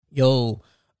Yo,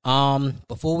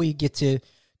 before we get to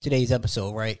today's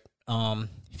episode, right? A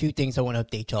few things I want to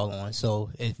update y'all on. So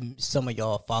if some of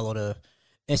y'all follow the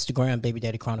Instagram Baby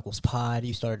Daddy Chronicles pod,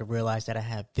 you started to realize that I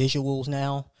have visuals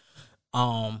now.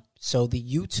 So the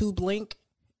YouTube link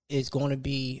is going to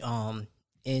be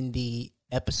in the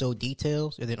episode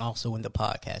details, and then also in the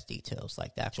podcast details,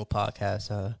 like the actual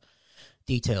podcast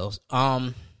details.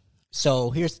 So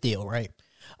here's the deal, right?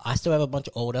 I still have a bunch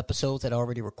of old episodes that I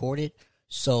already recorded.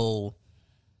 So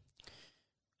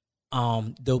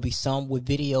there'll be some with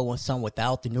video and some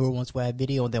without. The newer ones will have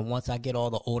video. And then once I get all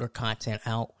the older content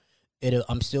out,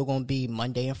 I'm still going to be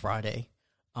Monday and Friday.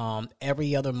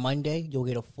 Every other Monday, you'll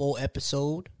get a full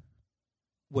episode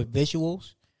with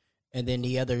visuals. And then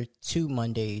the other 2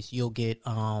 Mondays, you'll get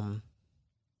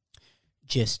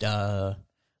just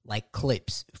like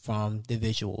clips from the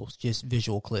visuals, just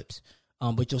visual clips.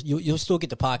 But you'll still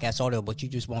get the podcast audio, but you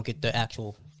just won't get the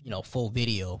actual, full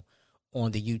video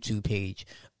on the YouTube page.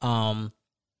 Now,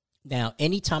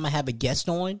 anytime I have a guest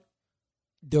on,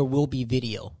 there will be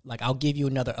video. Like, I'll give you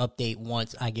another update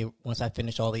once I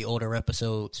finish all the older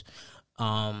episodes,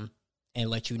 and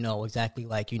let you know exactly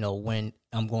when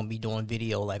I'm going to be doing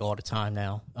video like all the time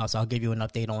now. So I'll give you an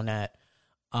update on that.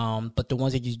 But the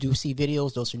ones that you do see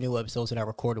videos, those are new episodes that I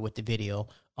recorded with the video.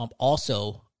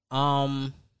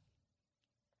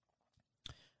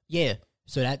 Yeah,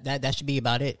 so that should be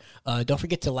about it. Don't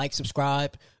forget to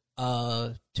subscribe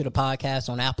to the podcast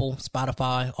on Apple,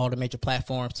 Spotify, all the major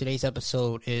platforms. Today's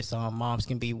episode is Moms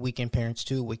Can Be Weekend Parents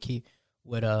Too with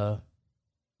Kierra.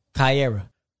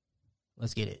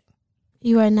 Let's get it.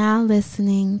 You are now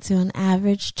listening to an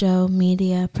Average Joe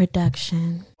Media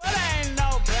production. Well, I ain't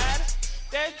no better.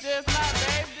 That's just my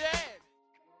baby dad.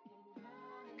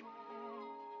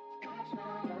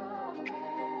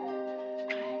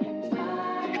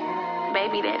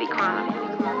 Baby Daddy Chronicles.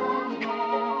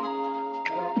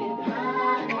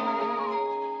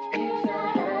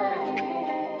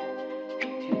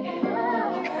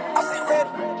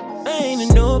 I ain't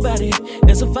a nobody.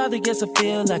 As a father, yes, I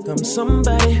feel like I'm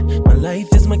somebody. My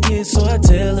life is my kid, so I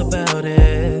tell about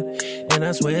it. And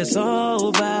I swear it's all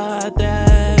about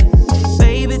that.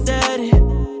 Baby daddy,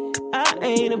 I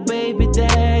ain't a baby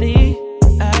daddy.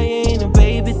 I ain't a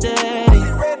baby daddy.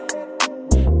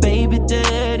 Baby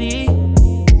daddy,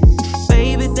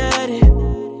 baby daddy,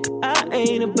 I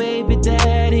ain't a baby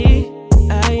daddy.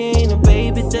 I ain't a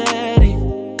baby daddy.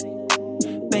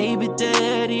 Baby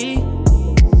daddy.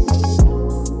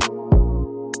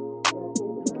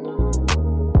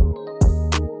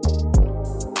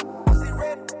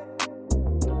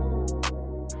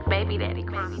 Baby Daddy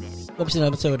Chronicles. Welcome to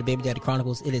another episode of the Baby Daddy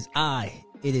Chronicles. It is I.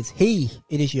 It is he.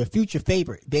 It is your future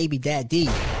favorite, Baby Daddy.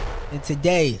 And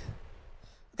today,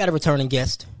 I got a returning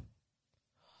guest.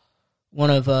 One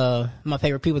of my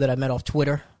favorite people that I met off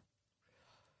Twitter.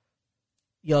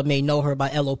 Y'all may know her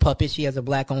by L.O. Puppet. She has a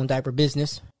black-owned diaper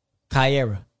business.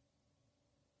 Kierra.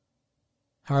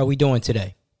 How are we doing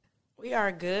today? We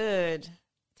are good.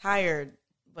 Tired,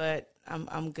 but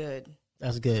I'm good.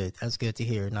 That's good. That's good to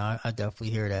hear. No, I definitely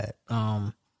hear that.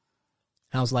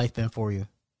 How's life been for you?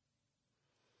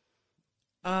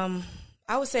 I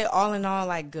would say all in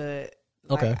all, good.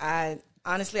 Okay. I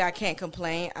honestly can't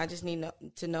complain. I just need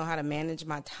to know how to manage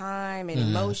my time and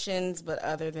emotions. But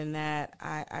other than that,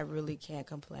 I really can't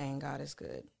complain. God is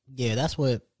good. Yeah, that's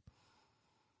what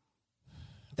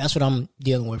I'm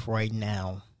dealing with right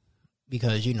now.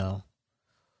 Because,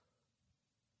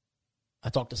 I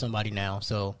talked to somebody now,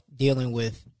 so dealing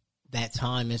with that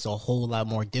time is a whole lot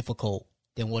more difficult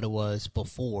than what it was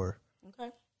before.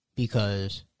 Okay.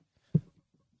 Because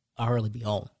I hardly be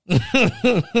home.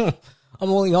 I'm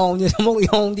only home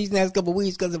these next couple of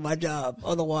weeks because of my job.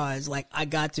 Otherwise, I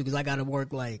got to, because I got to work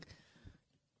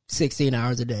 16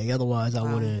 hours a day. Otherwise, I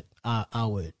wouldn't.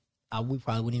 We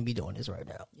probably wouldn't be doing this right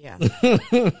now. Yeah.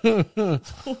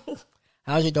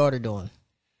 How's your daughter doing?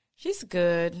 She's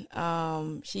good.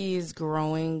 She is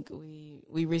growing.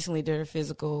 We recently did her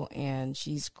physical, and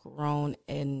she's grown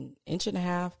an inch and a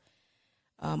half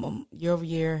year over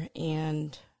year.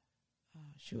 And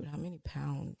how many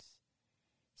pounds?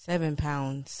 7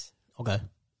 pounds. Okay.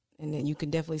 And then you can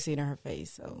definitely see it in her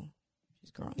face. So she's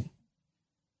growing.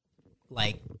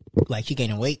 Like she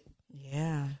gaining weight?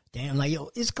 Yeah. Damn,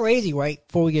 it's crazy, right?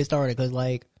 Before we get started, because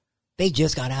they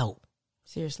just got out.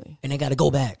 Seriously. And they got to go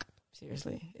back.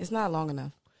 Seriously. It's not long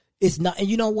enough. It's not. And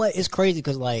you know what? It's crazy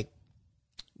because,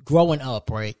 growing up,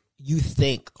 right, you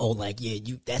think,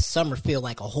 that summer feel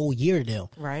like a whole year to them.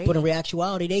 Right. But in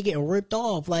actuality, they getting ripped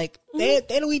off. They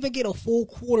don't even get a full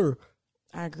quarter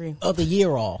I agree. of the year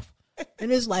off.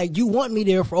 And it's you want me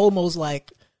there for almost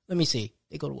let me see.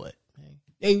 They go to what?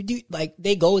 They do like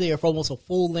they go there for almost a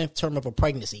full length term of a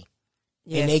pregnancy,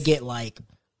 and they get like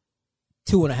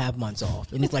 2.5 months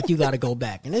off, and it's like you got to go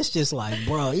back, and it's just like,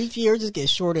 bro, each year just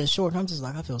gets shorter and shorter. I'm just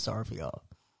like, I feel sorry for y'all.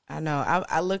 I know.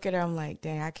 I look at her, I'm like,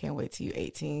 dang, I can't wait till you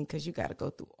 18 because you got to go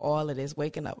through all of this,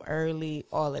 waking up early,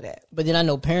 all of that. But then I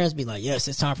know parents be like, yes,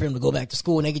 it's time for him to go back to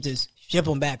school, and they can just ship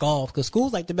him back off because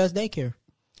school's like the best daycare.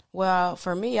 Well,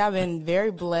 for me, I've been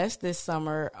very blessed this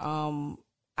summer.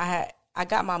 I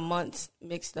got my months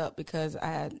mixed up because I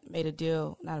had made a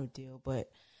deal, not a deal, but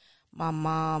my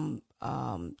mom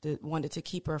wanted to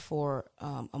keep her for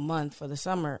a month for the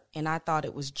summer, and I thought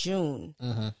it was June.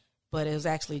 Mm-hmm. But it was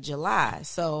actually July.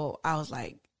 So I was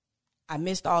like, I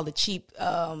missed all the cheap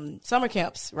summer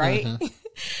camps, right? Mm-hmm.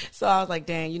 So I was like,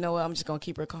 dang, you know what? I'm just going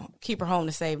to keep her home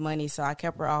to save money. So I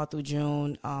kept her all through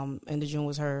June. End of June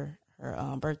was her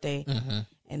birthday. Mm-hmm.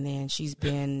 And then she's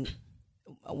been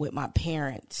with my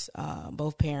parents,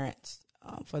 both parents,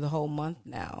 for the whole month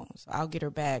now. So I'll get her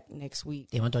back next week.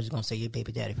 Damn, I thought you were going to say your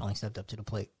baby daddy finally stepped up to the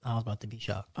plate. I was about to be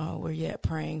shocked. Oh, we're yet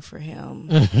praying for him.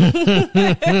 Well,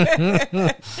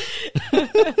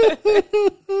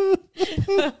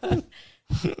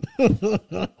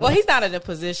 he's not in a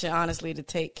position, honestly, to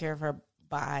take care of her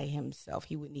by himself.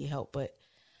 He would need help, but...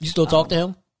 You still talk to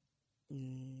him?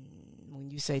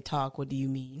 When you say talk, what do you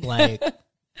mean? Like,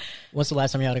 when's the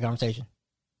last time you had a conversation?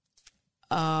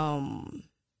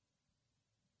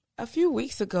 A few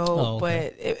weeks ago,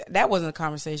 but that wasn't a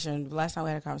conversation. The last time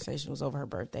we had a conversation was over her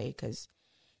birthday because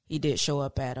he did show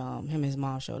up at him and his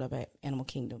mom showed up at Animal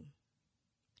Kingdom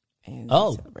and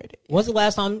celebrated. Yeah. When's the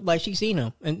last time like she seen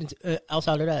him? And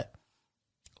outside of that,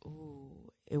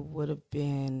 it would have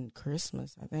been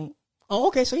Christmas, I think. Oh,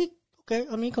 okay. So he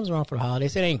he comes around for the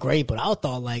holidays. It ain't great, but I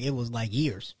thought like it was like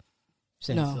years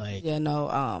since I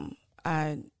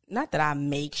not that I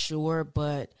make sure,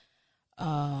 but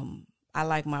I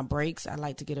like my breaks. I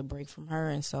like to get a break from her.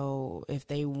 And so if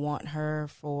they want her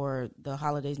for the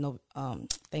holidays,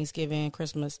 Thanksgiving,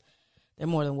 Christmas, they're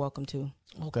more than welcome to.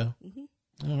 Okay. Mm-hmm.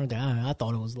 I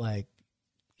thought it was like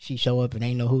she show up and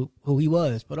ain't know who he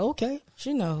was, but okay.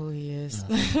 She know who he is.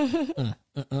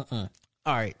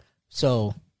 All right.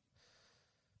 So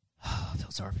I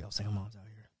feel sorry for y'all single moms out here.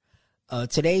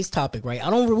 Today's topic, right? I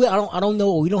don't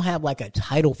know. We don't have like a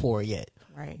title for it yet.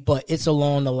 Right. But it's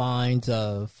along the lines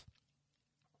of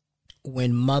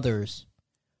when mothers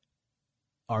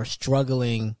are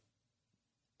struggling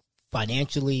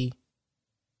financially,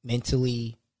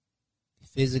 mentally,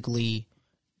 physically,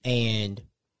 and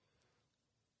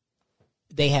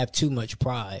they have too much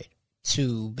pride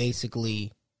to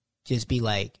basically just be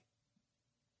like,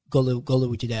 go live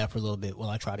with your dad for a little bit while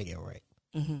I try to get right.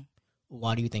 Mm-hmm.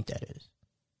 Why do you think that is?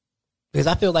 Because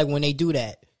I feel like when they do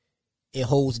that, it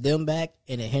holds them back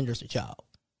and it hinders the child.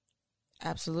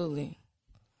 Absolutely.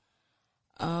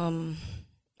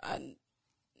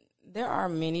 There are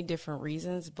many different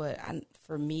reasons, but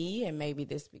for me, and maybe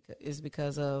this is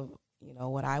because of,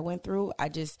 what I went through.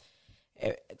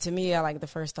 To me, I like the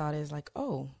first thought is like,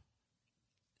 oh,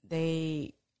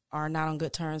 they are not on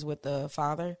good terms with the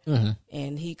father, mm-hmm.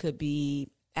 and he could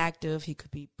be active, he could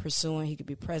be pursuing, he could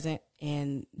be present,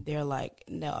 and they're like,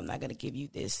 no, I'm not going to give you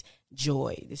this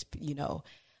joy, this,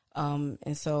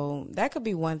 and so that could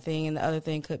be one thing, and the other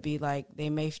thing could be like they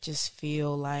may just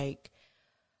feel like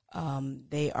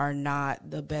they are not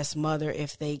the best mother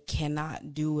if they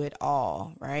cannot do it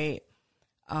all, right?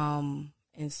 And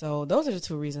so those are the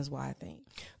two reasons why I think.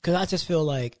 Because I just feel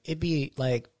like it'd be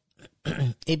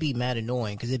mad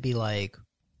annoying because it'd be like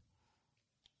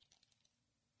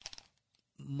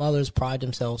mothers pride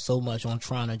themselves so much on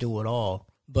trying to do it all,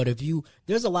 but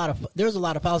there's a lot of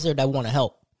fathers there that want to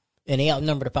help, and they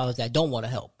outnumber the fathers that don't want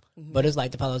to help. Mm-hmm. But it's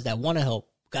like the fathers that want to help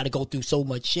got to go through so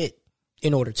much shit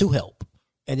in order to help,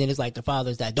 and then it's like the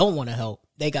fathers that don't want to help,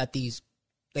 they got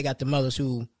the mothers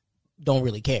who don't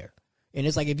really care. And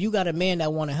it's like, if you got a man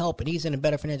that want to help and he's in a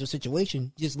better financial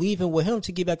situation, just leave him with him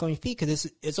to get back on your feet,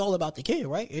 because it's all about the kid,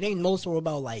 right? It ain't most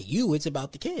about like you. It's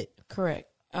about the kid. Correct.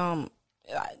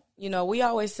 We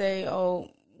always say, oh,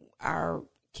 our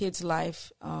kid's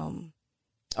life or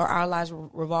our lives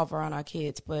revolve around our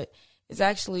kids, but it's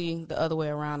actually the other way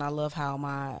around. I love how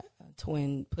my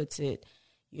twin puts it.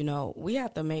 We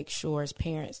have to make sure as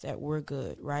parents that we're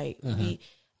good, right?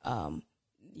 Mm-hmm.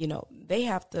 They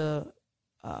have to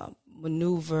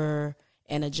maneuver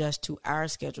and adjust to our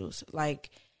schedules. Like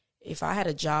if I had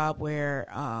a job where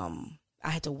I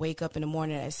had to wake up in the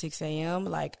morning at 6 a.m.,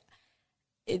 like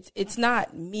it's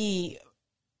not me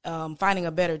finding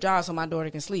a better job so my daughter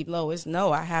can sleep.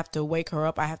 No, I have to wake her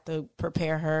up. I have to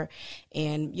prepare her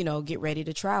and, get ready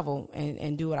to travel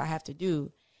and do what I have to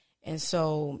do. And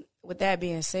so with that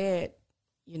being said,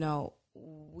 you know,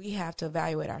 we have to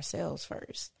evaluate ourselves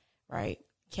first, right?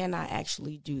 Can I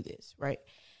actually do this, right?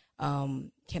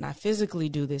 Can I physically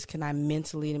do this? Can I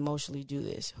mentally and emotionally do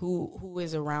this? Who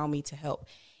is around me to help?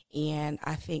 And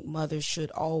I think mothers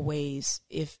should always,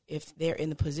 if they're in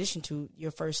the position to,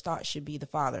 your first thought should be the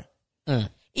father.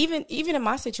 Even in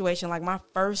my situation, like my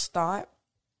first thought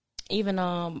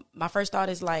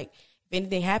is like, if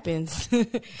anything happens,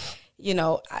 you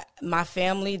know, my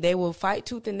family, they will fight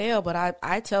tooth and nail. But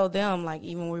I tell them, like,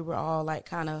 even when we were all like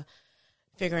kind of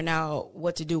figuring out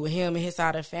what to do with him and his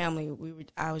side of the family,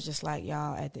 I was just like,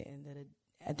 y'all, at the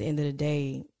end of the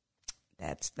day,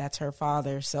 that's her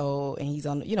father. So, and he's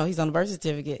on the birth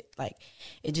certificate. Like,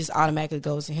 it just automatically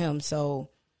goes to him. So,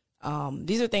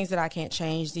 these are things that I can't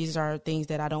change. These are things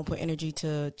that I don't put energy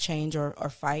to change or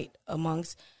fight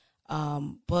amongst.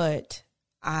 But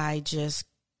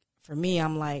for me,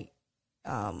 I'm like,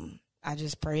 I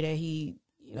just pray that he,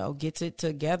 you know, gets it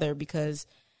together, because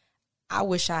I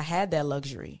wish I had that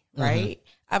luxury, right?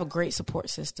 I have a great support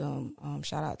system.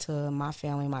 Shout out to my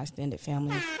family, my extended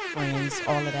family, friends,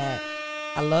 all of that.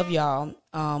 I love y'all.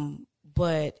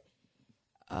 But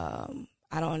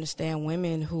I don't understand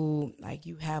women who, like,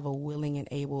 you have a willing and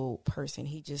able person.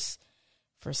 He just,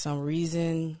 for some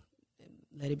reason,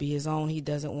 let it be his own, he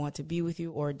doesn't want to be with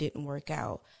you, or it didn't work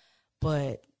out.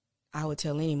 But I would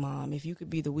tell any mom, if you could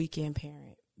be the weekend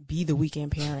parent, be the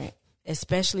weekend parent.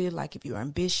 Especially like if you're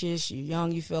ambitious, you're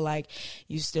young, you feel like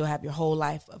you still have your whole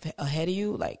life ahead of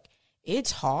you. Like,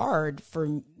 it's hard for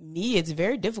me. It's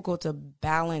very difficult to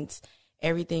balance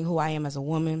everything, who I am as a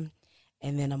woman,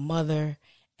 and then a mother,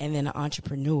 and then an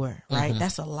entrepreneur, right?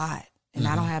 That's a lot. And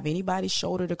I don't have anybody's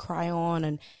shoulder to cry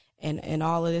on and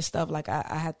all of this stuff. Like,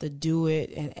 I have to do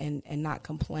it and not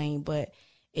complain, but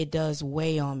it does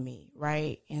weigh on me,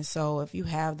 right? And so if you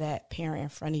have that parent in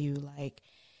front of you, like,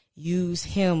 use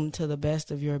him to the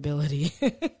best of your ability.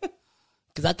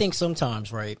 Because I think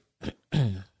sometimes, right,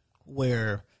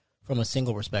 where from a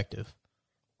single perspective,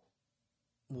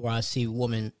 where I see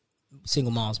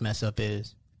single moms mess up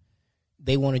is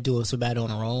they want to do it so bad on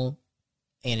their own,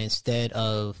 and instead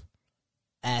of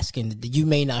asking, you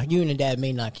and the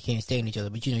dad can't stand each other,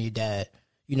 but you know your dad,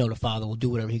 you know the father will do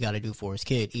whatever he got to do for his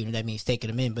kid, even if that means taking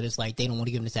him in. But it's like they don't want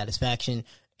to give him the satisfaction,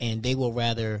 and they will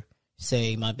rather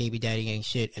say my baby daddy ain't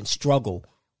shit and struggle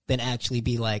than actually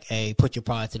be like, hey, put your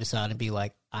pride to the side and be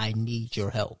like, I need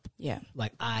your help. Yeah.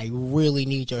 Like, I really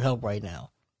need your help right now.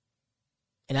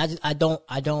 And I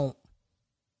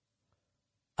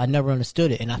never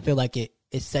understood it. And I feel like it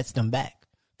sets them back,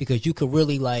 because you could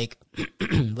really, like,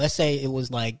 let's say it was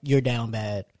like you're down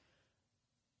bad.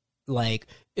 Like,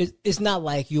 it's not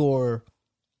like you're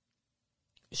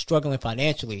struggling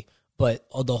financially, but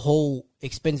the whole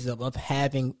expenses of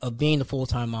being a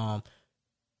full-time mom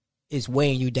is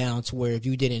weighing you down to where if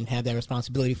you didn't have that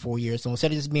responsibility 4 years, so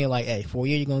instead of just being like, hey, 4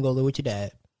 years you're going to go live with your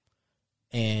dad,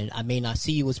 and I may not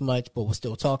see you as much, but we'll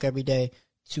still talk every day,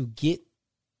 to get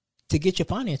your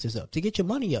finances up, to get your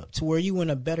money up, to where you're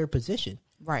in a better position.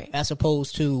 Right. As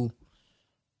opposed to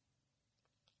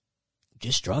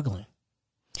just struggling.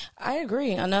 I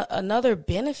agree. Another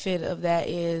benefit of that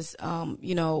is,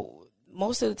 you know,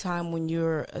 most of the time when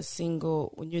you're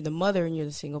the mother and you're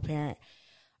the single parent,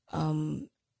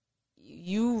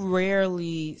 you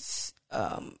rarely,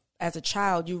 as a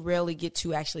child, you rarely get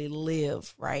to actually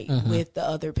live, right, with the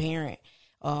other parent,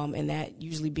 and that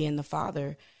usually being the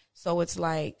father. So it's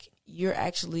like you're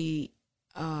actually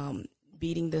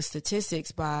beating the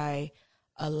statistics by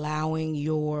allowing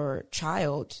your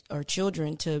child or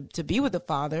children to be with the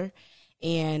father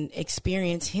and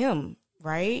experience him,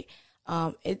 right?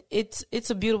 It's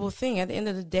a beautiful thing. At the end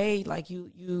of the day, like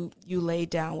you laid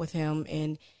down with him,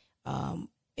 and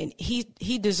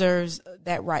he deserves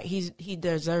that, right? He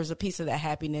deserves a piece of that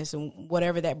happiness and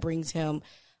whatever that brings him,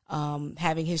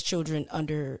 having his children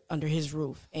under his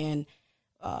roof. And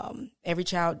every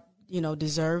child, you know,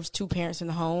 deserves two parents in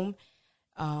the home.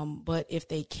 But if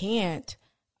they can't,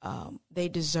 they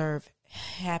deserve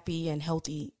happy and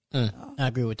healthy. I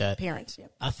agree with that. Parents, yeah.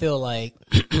 I feel like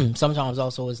sometimes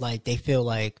also it's like they feel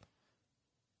like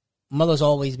mothers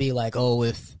always be like, oh,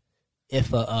 if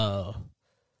a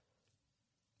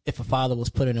father was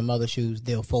put in a mother's shoes,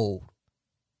 they'll fold.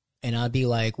 And I'd be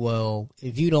like, well,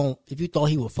 if you thought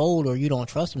he would fold, or you don't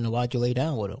trust him, then why'd you lay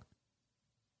down with him?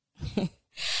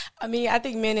 I mean, I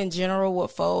think men in general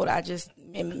would fold.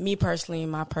 Me personally, in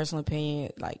my personal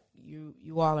opinion, like,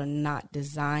 you all are not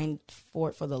designed for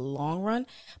it for the long run,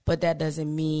 but that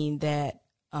doesn't mean that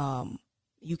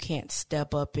you can't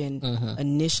step up and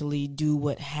initially do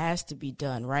what has to be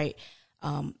done, right?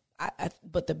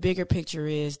 but the bigger picture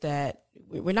is that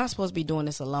we're not supposed to be doing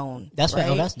this alone. That's right.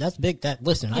 Oh, that's big. That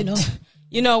listen, I know.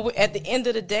 You know, at the end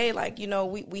of the day, like, you know,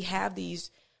 we have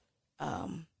these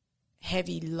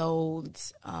heavy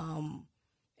loads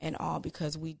and all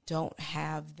because we don't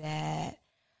have that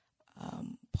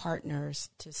partners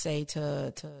to say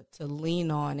to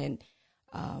lean on, and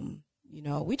you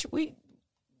know,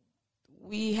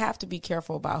 we have to be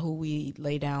careful about who we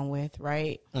lay down with,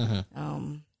 right?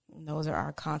 Mm-hmm. Those are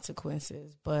our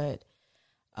consequences, but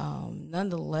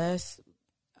nonetheless,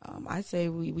 I say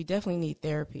we definitely need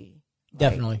therapy.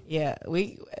 Definitely, right? Yeah.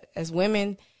 We as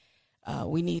women,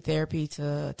 we need therapy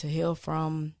to heal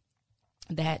from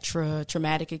that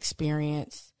traumatic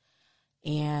experience,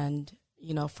 and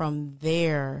you know, from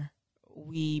there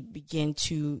we begin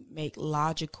to make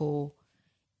logical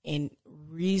and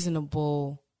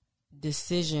reasonable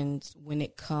decisions when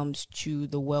it comes to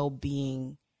the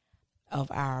well-being of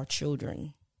our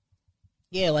children.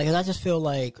 Yeah, like, I just feel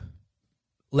like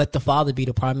let the father be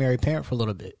the primary parent for a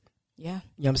little bit. Yeah. You know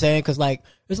what I'm saying? Because, like,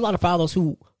 there's a lot of fathers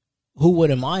who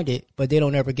wouldn't mind it, but they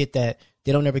don't ever get that.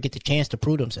 They don't ever get the chance to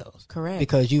prove themselves. Correct.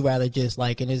 Because you rather just,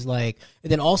 like, and it's like,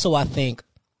 and then also I think,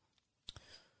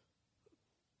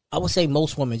 I would say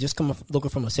most women, just looking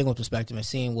from a single perspective and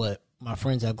seeing what my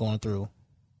friends have gone through,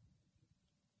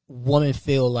 women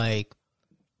feel like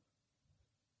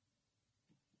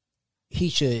he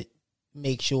should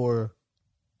make sure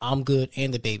I'm good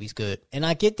and the baby's good. And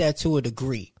I get that to a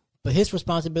degree, but his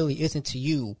responsibility isn't to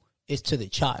you, it's to the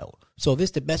child. So if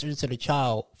it's the best interest of the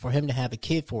child for him to have a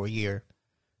kid for a year,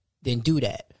 then do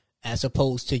that. As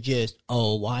opposed to just,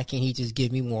 oh, why can't he just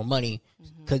give me more money?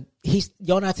 Because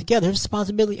y'all not together. His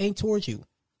responsibility ain't towards you.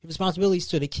 His responsibility is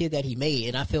to the kid that he made.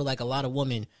 And I feel like a lot of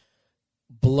women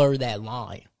blur that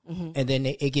line. Mm-hmm. And then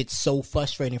it gets so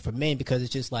frustrating for men because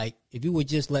it's just like, if you would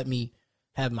just let me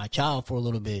have my child for a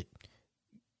little bit,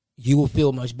 you will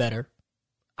feel much better.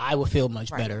 I will feel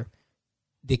much better.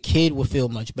 The kid will feel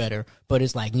much better. But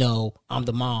it's like, no, I'm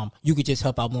the mom. You could just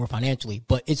help out more financially.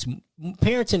 But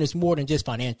parenting is more than just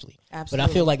financially. Absolutely.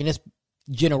 But I feel like in this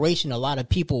generation, a lot of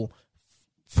people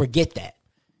forget that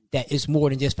it's more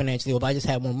than just financially. If I just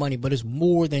have more money, but it's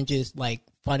more than just like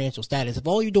financial status. If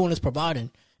all you're doing is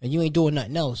providing and you ain't doing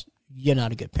nothing else, you're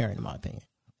not a good parent, in my opinion.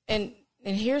 And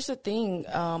here's the thing.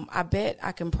 I bet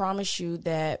I can promise you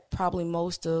that probably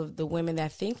most of the women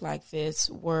that think like this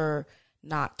were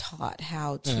not taught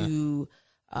how to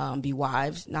be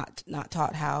wives, not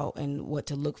taught how and what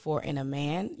to look for in a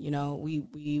man. You know,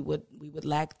 we would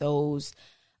lack those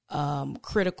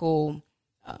critical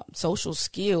social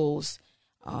skills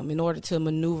in order to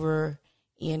maneuver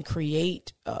and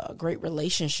create great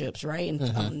relationships, right?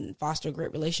 And foster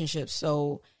great relationships.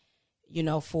 So, you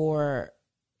know, for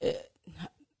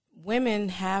women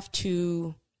have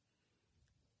to,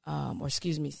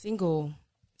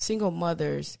 single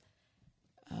mothers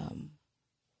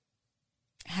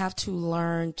have to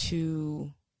learn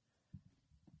to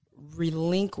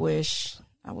relinquish,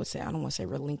 I would say, I don't want to say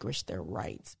relinquish their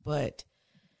rights, but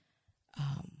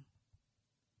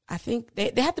I think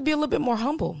they have to be a little bit more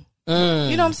humble. You know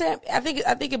what I'm saying? I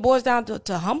think it boils down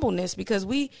to humbleness, because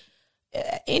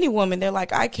any woman, they're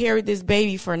like, I carried this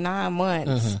baby for 9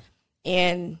 months.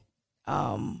 And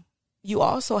you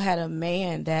also had a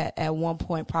man that at one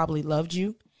point probably loved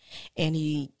you, and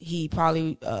he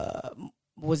probably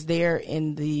was there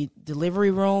in the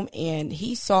delivery room, and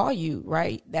he saw you,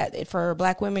 right? That for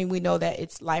Black women, we know that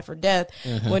it's life or death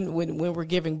when we're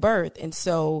giving birth. And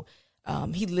so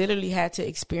he literally had to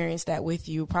experience that with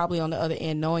you, probably on the other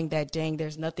end, knowing that, dang,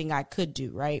 there's nothing I could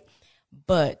do, right?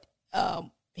 But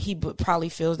he probably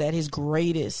feels that his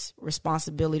greatest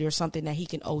responsibility, or something that he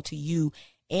can owe to you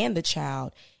and the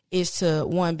child, is to,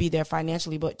 one, be there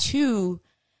financially, but two,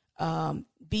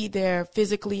 be there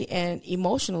physically and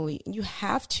emotionally. You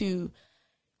have to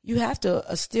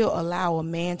still allow a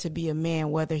man to be a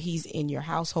man, whether he's in your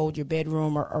household, your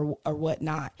bedroom, or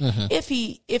whatnot. If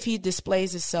he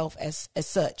displays himself as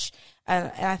such,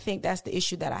 and I think that's the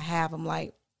issue that I have. I'm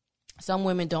like, some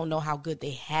women don't know how good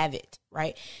they have it,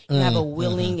 right? You have a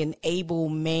willing and able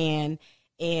man,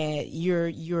 and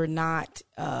you're not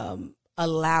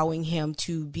allowing him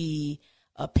to be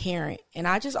a parent. And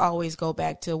I just always go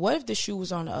back to, what if the shoe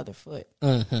was on the other foot?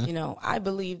 You know, I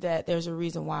believe that there's a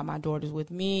reason why my daughter's with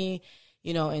me,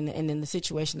 you know, and in the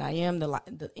situation I am, the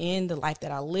life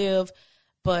that I live.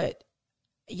 But,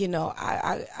 you know,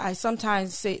 I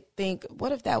sometimes think,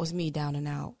 what if that was me down and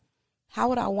out? How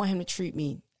would I want him to treat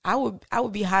me? I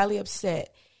would be highly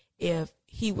upset if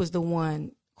he was the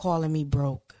one calling me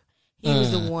broke. He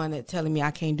was the one that telling me I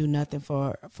can't do nothing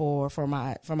for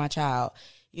my child.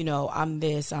 You know, I'm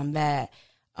this, I'm that.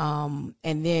 And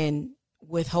then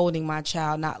withholding my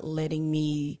child, not letting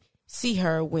me see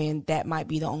her when that might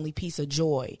be the only piece of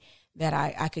joy that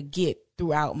I could get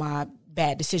throughout my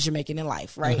bad decision making in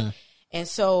life, right? Mm-hmm. And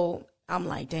so I'm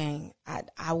like, dang,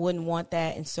 I wouldn't want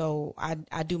that. And so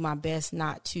I do my best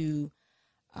not to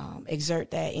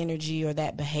exert that energy or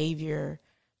that behavior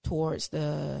towards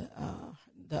the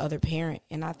other parent.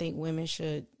 And I think women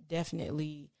should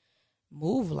definitely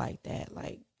move like that.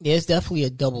 Like, Yeah, it's definitely a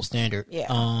double standard. Yeah.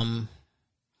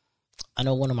 I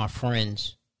know one of my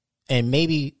friends,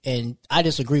 and I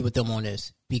disagree with them on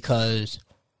this because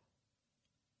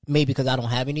I don't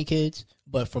have any kids,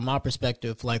 but from my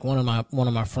perspective, like one of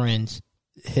my friends,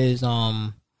 his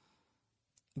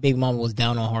baby mama was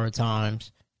down on hard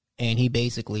times, and he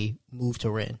basically moved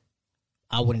her in.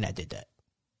 I wouldn't have did that.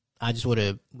 I just would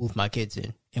have moved my kids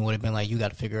in and would have been like, you got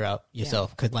to figure it out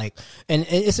yourself. Cause like, and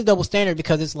it's a double standard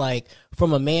because it's like,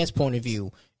 from a man's point of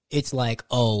view, it's like,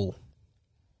 oh,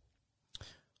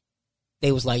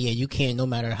 they was like, yeah, you can't, no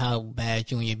matter how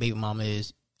bad you and your baby mama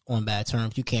is on bad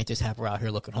terms, you can't just have her out here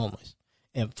looking homeless.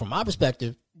 And from my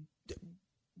perspective,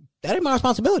 that ain't my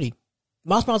responsibility.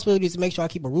 My responsibility is to make sure I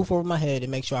keep a roof over my head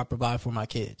and make sure I provide for my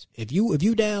kids. If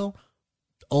you down,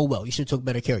 oh well, you should have took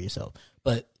better care of yourself.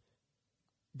 But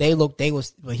he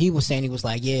was saying, he was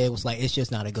like, yeah, it was like, it's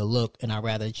just not a good look, and I'd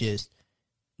rather just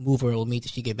move her with me till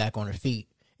she get back on her feet.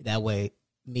 That way,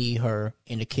 me, her,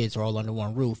 and the kids are all under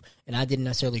one roof. And I didn't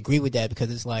necessarily agree with that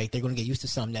because it's like they're going to get used to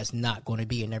something that's not going to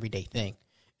be an everyday thing.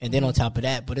 And then on top of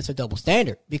that, but it's a double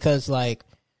standard because like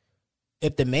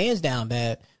if the man's down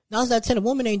bad, 9 out of 10 a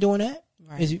woman ain't doing that.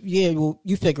 Right. Yeah, well,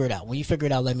 you figure it out. When you figure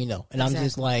it out, let me know. And Exactly. I'm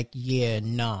just like, yeah,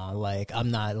 nah, like I'm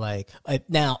not like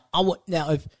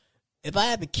if I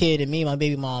have a kid and me and my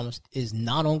baby moms is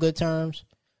not on good terms,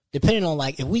 depending on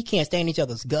like if we can't stand each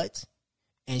other's guts,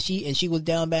 and she was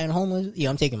down bad and homeless, yeah,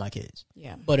 I'm taking my kids.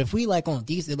 Yeah. But if we like on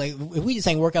decent, like if we just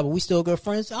ain't work out, but we still good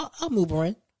friends, I'll move her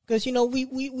in because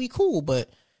we cool, but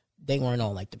they weren't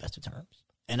on like the best of terms,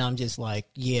 and I'm just like,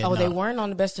 yeah. Oh, nah. they weren't on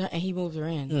the best of, and he moved her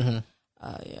in. Mm-hmm.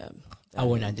 Yeah. I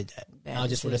wouldn't have did that. Bad I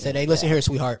just would have decision. said, hey, listen here,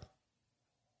 sweetheart.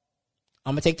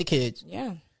 I'm gonna take the kids.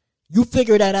 Yeah. You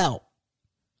figure that out,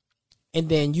 and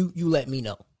then you let me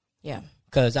know. Yeah.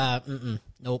 Cause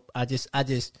nope. I just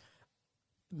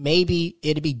maybe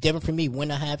it'd be different for me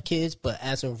when I have kids, but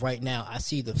as of right now, I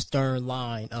see the stern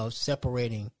line of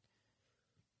separating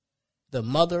the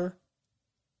mother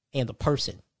and the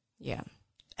person. Yeah.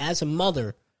 As a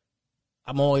mother,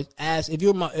 I'm always if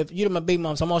you're my baby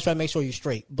mom, so I'm always trying to make sure you're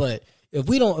straight. But if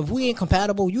we ain't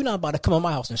compatible, you're not about to come to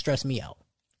my house and stress me out.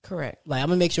 Correct. Like I'm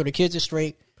gonna make sure the kids are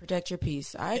straight. Protect your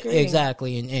peace. I agree.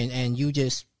 Exactly, and you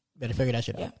just better figure that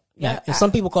shit out. Yeah. Now, and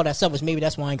some people call that selfish. Maybe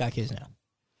that's why I ain't got kids now.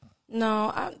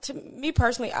 No, to me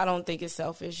personally, I don't think it's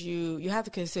selfish. You have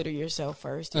to consider yourself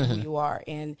first and who you are.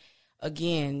 And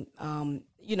again,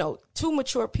 two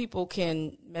mature people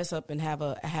can mess up and have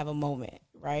a moment,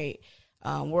 right?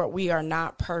 We are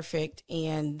not perfect,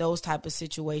 and those type of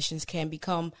situations can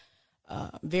become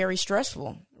very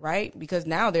stressful, right? Because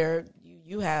now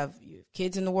you have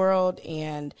kids in the world,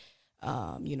 and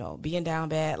being down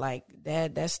bad like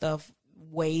that stuff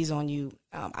weighs on you.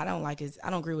 I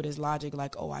don't agree with his logic.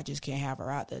 Like, oh, I just can't have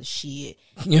her out there. Shit,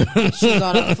 she's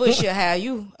gonna foot. She'll have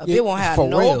you. A bit won't have For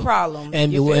no real. problem,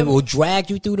 and will drag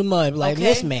you through the mud. Like Okay.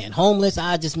 this man, homeless.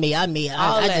 I just made a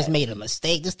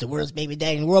mistake. This is the worst baby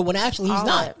daddy in the world. When actually he's All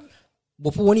not. that.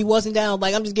 Before when he wasn't down,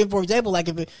 like I'm just giving for example. Like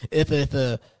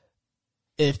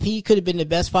if he could have been the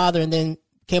best father and then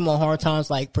came on hard times,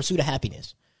 like Pursuit of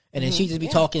Happiness, and then she just be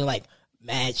talking like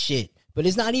mad shit. But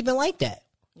it's not even like that.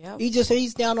 Yep.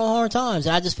 He's down on hard times,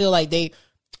 and I just feel like I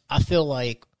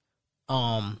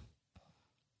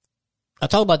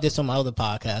talk about this on my other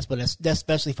podcast, but that's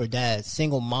especially for dads.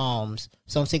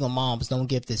 Some single moms don't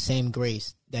give the same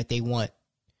grace that they want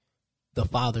the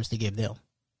fathers to give them.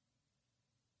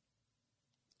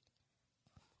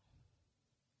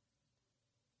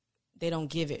 They don't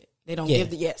give it. They don't give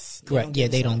the yes. Correct.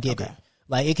 They don't give Okay. it.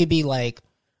 Like it could be like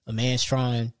a man's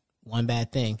trying one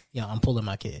bad thing. Yeah, I'm pulling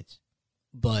my kids.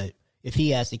 But if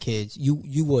he has the kids, you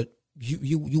want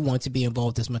to be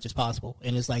involved as much as possible.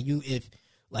 And it's like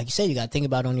like you said, you got to think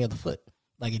about it on the other foot.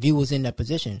 Like if you was in that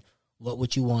position, what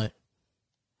would you want?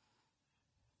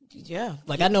 Yeah.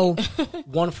 Like I know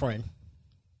one friend.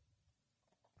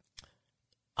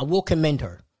 I will commend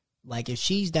her. Like if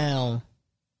she's down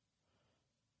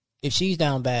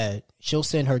bad, she'll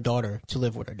send her daughter to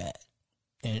live with her dad.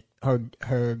 And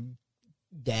her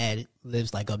dad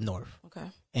lives like up north. Okay.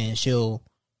 And she'll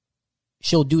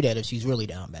do that if she's really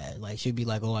down bad. Like she'll be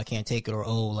like, oh, I can't take it, or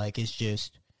oh, like it's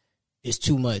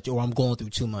too much, or I'm going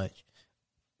through too much.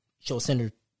 She'll send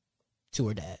her to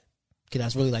her dad, because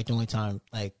that's really like the only time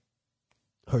like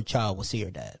her child will see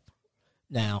her dad.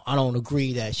 Now, I don't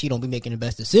agree that she don't be making the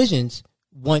best decisions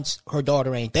once her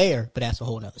daughter ain't there, but that's a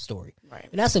whole nother story. Right.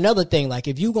 And that's another thing. Like,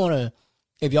 if y'all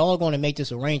are gonna make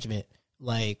this arrangement,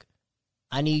 like,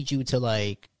 I need you to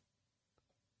like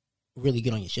really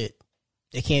get on your shit.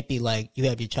 It can't be like you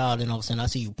have your child and all of a sudden I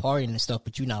see you partying and stuff,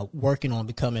 but you're not working on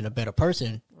becoming a better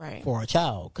person for a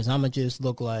child. Because I'm gonna just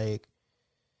look like,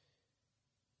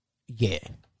 yeah,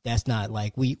 that's not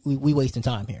like we wasting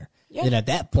time here. Yeah. Then at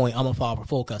that point, I'm gonna file for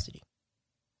full custody.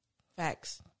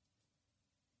 Facts.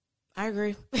 I agree.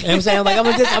 You know what I'm saying? Like, I'm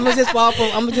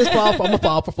gonna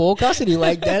file for full custody,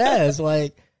 like that ass.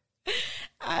 Like,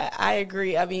 I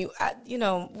agree. I mean,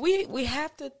 we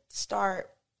have to start.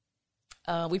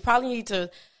 We probably need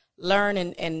to learn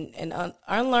and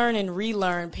unlearn and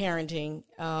relearn parenting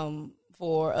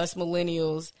for us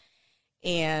millennials,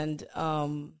 and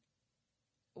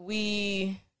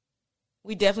we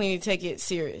definitely need to take it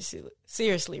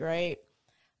seriously, right?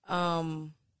 Sorry,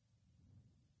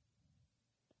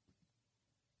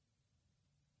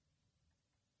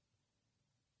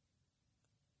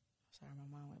 my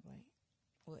mind went blank.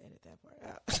 We'll edit that part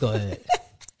out. Go ahead.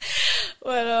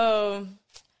 But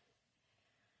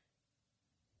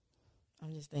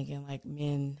I'm just thinking, like,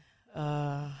 men.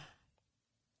 I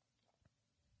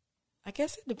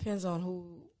guess it depends on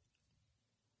who.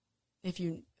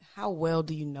 How well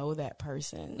do you know that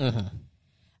person?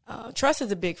 Mm-hmm. Trust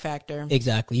is a big factor.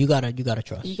 Exactly. You gotta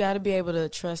trust. You gotta be able to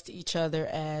trust each other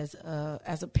as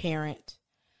a parent,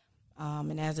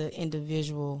 and as an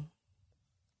individual,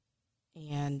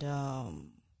 and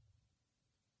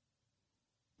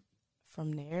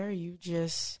from there you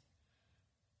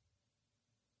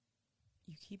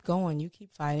keep going, you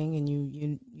keep fighting, and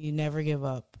you never give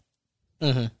up.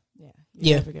 Mm-hmm.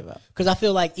 You never give up. Because I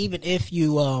feel like even if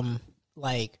you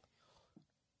like,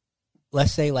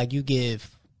 let's say like you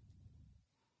give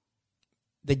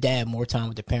the dad more time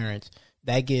with the parents,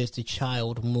 that gives the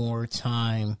child more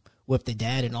time with the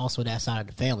dad and also that side of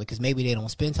the family, because maybe they don't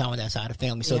spend time with that side of the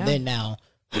family. So then now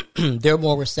they're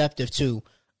more receptive to,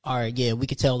 all right, yeah, we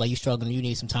could tell like you're struggling, you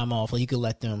need some time off, or you could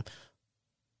let them.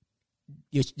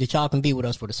 The child can be with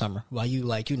us for the summer while you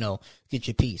like, get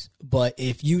your peace. But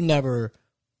if you never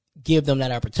give them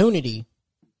that opportunity,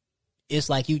 it's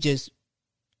like you just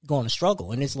going to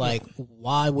struggle. And it's like,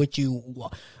 why would you?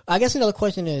 I guess another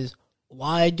question is,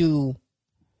 why do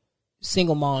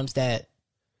single moms that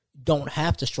don't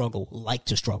have to struggle like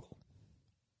to struggle?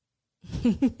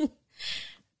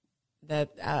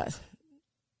 That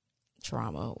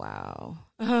trauma. Wow.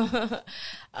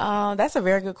 That's a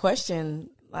very good question.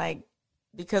 Like,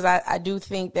 because I do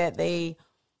think that they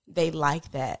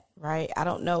like that, right? I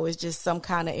don't know. It's just some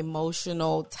kind of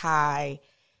emotional tie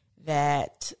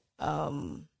that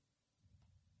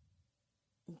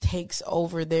takes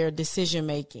over their decision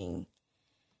making.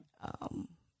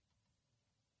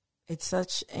 It's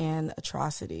such an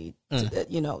atrocity,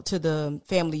 to the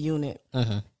family unit.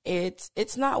 Mm-hmm.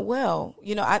 It's not well.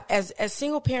 As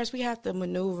single parents, we have to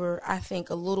maneuver, I think,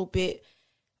 a little bit.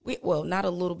 Not a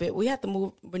little bit. We have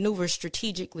to maneuver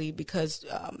strategically because,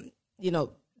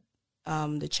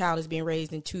 the child is being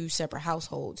raised in two separate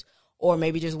households, or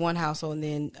maybe just one household, and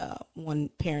then one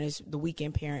parent is the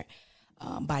weekend parent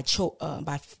by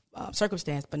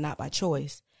circumstance, but not by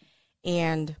choice.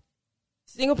 And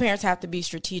single parents have to be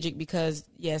strategic because,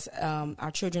 yes,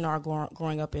 our children are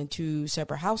growing up in two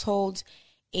separate households,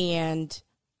 and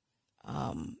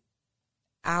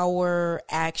our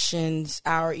actions,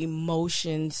 our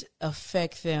emotions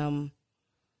affect them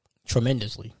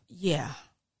tremendously. Yeah,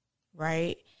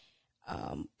 right.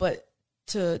 But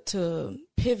to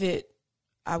pivot,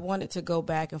 I wanted to go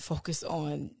back and focus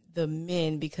on the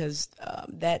men, because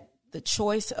that the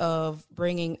choice of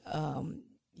bringing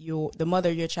the mother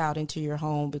of your child into your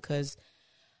home because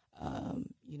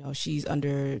she's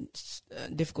under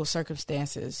difficult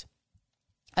circumstances.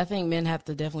 I think men have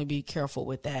to definitely be careful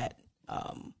with that.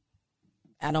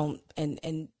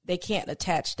 And they can't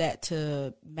attach that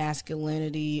to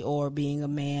masculinity or being a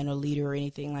man or leader or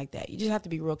anything like that. You just have to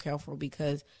be real careful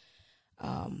because,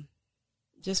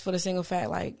 just for the single fact,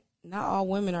 like, not all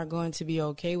women are going to be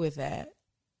okay with that.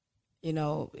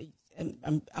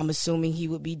 I'm assuming he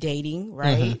would be dating,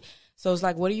 right? Mm-hmm. So it's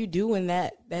like, what do you do in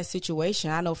that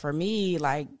situation? I know for me,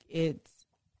 like,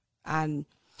 and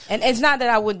it's not that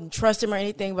I wouldn't trust him or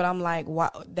anything, but I'm like,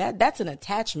 wow, that's an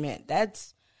attachment.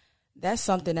 That's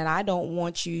something that I don't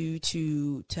want you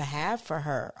to have for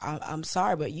her. I'm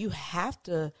sorry, but you have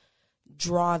to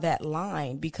draw that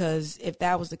line, because if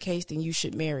that was the case, then you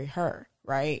should marry her,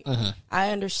 right? Uh-huh.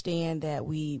 I understand that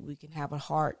we can have a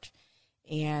heart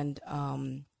and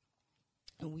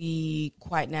we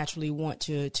quite naturally want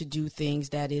to do things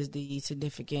that is the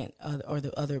significant or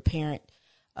the other parent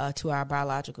to our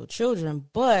biological children,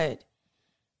 but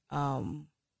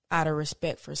out of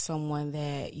respect for someone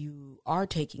that you are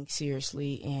taking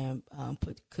seriously and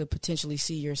could potentially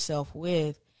see yourself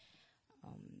with,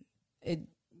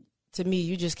 to me,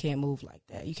 you just can't move like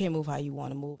that. You can't move how you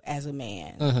want to move as a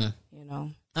man. You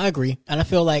know, I agree, and I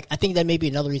think that may be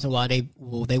another reason why they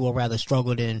will rather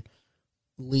struggle than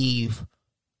leave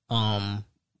them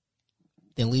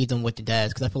with the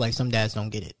dads, because I feel like some dads don't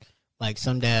get it. Like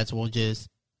some dads will just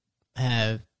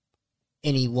have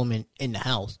any woman in the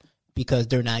house because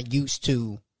they're not used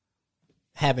to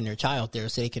having their child there,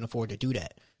 so they can afford to do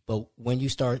that. But when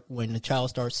the child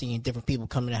starts seeing different people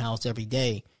come in the house every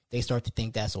day, they start to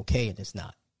think that's okay, and it's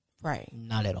not. Right.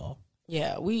 Not at all.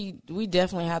 Yeah, we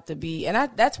definitely have to be,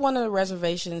 and that's one of the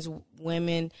reservations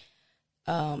women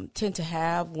tend to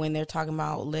have when they're talking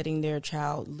about letting their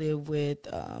child live with,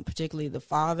 particularly the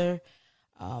father.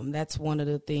 That's one of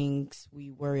the things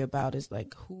we worry about is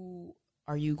like, who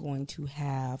are you going to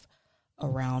have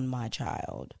around my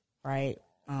child, right?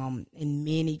 In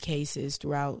many cases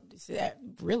throughout,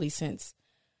 really since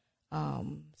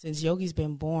Yogi's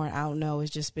been born, I don't know,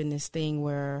 it's just been this thing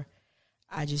where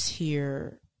I just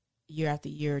hear year after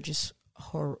year just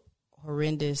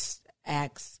horrendous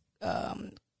acts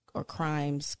or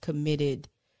crimes committed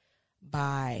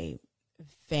by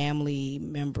family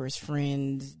members,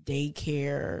 friends,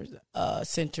 daycare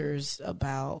centers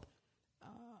about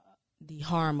the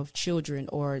harm of children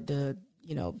or the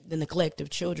neglect of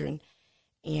children.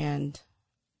 And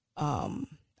I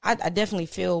definitely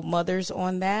feel mothers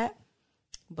on that.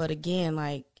 But again,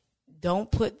 like, don't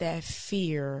put that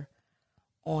fear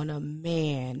on a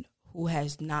man who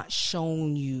has not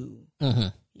shown you,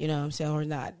 you know what I'm saying, or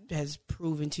not has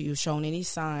proven to you, shown any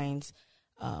signs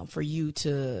for you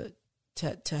to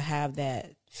have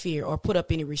that fear or put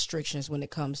up any restrictions when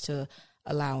it comes to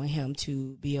allowing him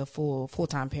to be a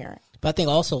full-time parent. But I think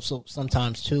also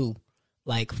sometimes too,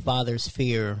 like fathers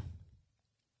fear,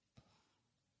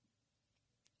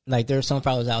 like there's some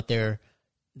fathers out there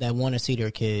that want to see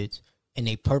their kids and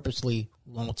they purposely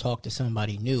won't talk to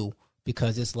somebody new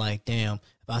because it's like, damn,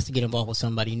 if I was to get involved with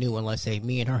somebody new and let's say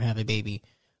me and her have a baby,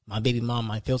 my baby mom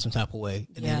might feel some type of way.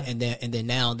 And then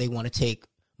now they want to take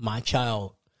my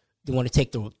child, they want to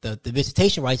take the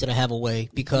visitation rights that I have away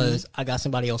because I got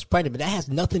somebody else pregnant. But that has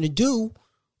nothing to do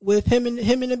with him and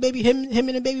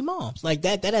the baby moms. Like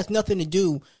that has nothing to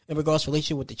do in regards to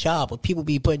relationship with the child. But people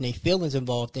be putting their feelings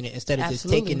involved in it instead of just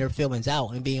taking their feelings out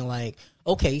and being like,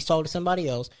 okay, he's talking to somebody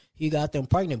else, he got them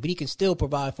pregnant, but he can still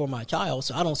provide for my child.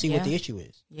 So I don't see what the issue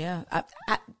is. Yeah,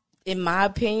 I in my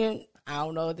opinion, I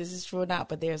don't know if this is true or not,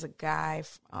 but there's a guy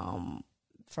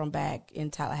from back in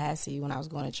Tallahassee when I was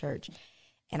going to church,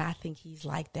 and I think he's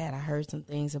like that. I heard some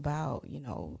things about, you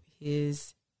know,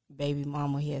 his baby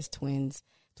mama. He has twin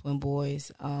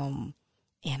boys, and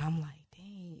I'm like,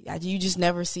 dang, you just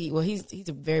never see. Well, he's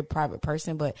a very private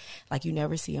person, but like you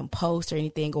never see him post or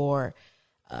anything or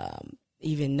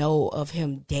even know of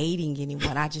him dating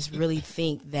anyone. I just really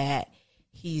think that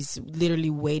he's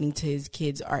literally waiting till his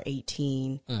kids are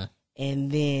 18,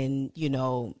 and then, you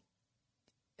know,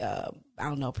 I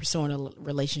don't know, pursuing a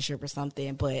relationship or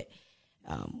something. But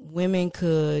women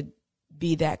could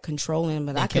be that controlling,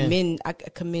 but I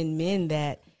commend men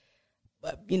that,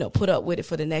 you know, put up with it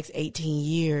for the next 18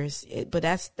 years. But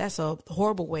that's a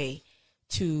horrible way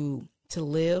to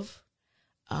live.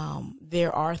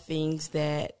 There are things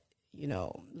that, you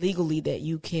know, legally that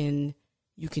you can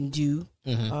do,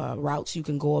 routes you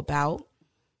can go about.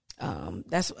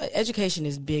 That's education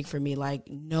is big for me, like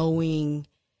knowing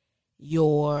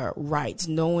your rights,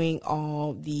 knowing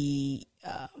all the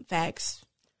facts,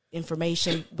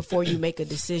 information before you make a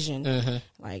decision.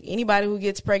 Like anybody who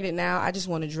gets pregnant now, I just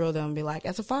want to drill them and be like,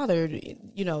 as a father,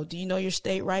 you know, do you know your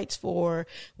state rights for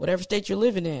whatever state you're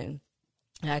living in?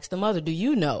 Ask the mother, do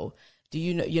you know? Do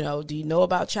you know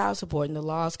about child support and the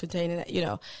laws containing that? You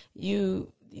know,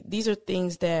 these are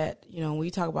things that, you know, when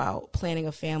you talk about planning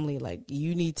a family, like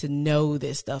you need to know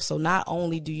this stuff. So not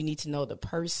only do you need to know the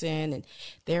person and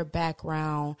their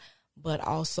background, but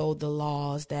also the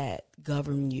laws that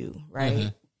govern you,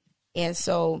 right? And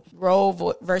so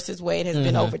Roe versus Wade has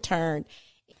been overturned.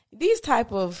 These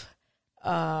type of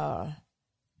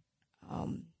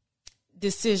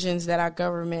decisions that our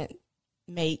government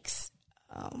makes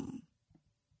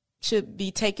should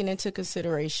be taken into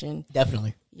consideration.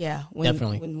 Definitely. Yeah.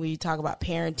 Definitely. When we talk about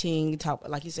parenting,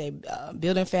 like you say,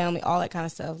 building family, all that kind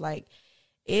of stuff. Like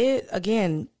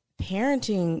parenting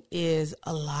is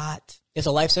a lot. It's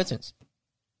a life sentence.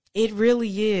 It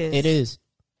really is. It is.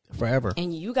 forever.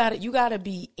 And you gotta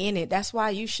be in it. That's why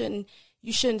you shouldn't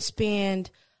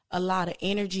spend a lot of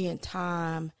energy and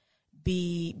time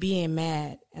being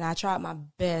mad. And I tried my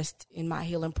best in my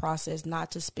healing process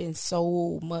not to spend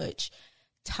so much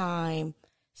time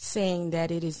saying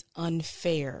that it is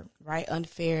unfair, right?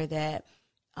 Unfair that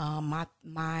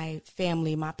my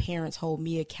family, my parents hold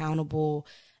me accountable,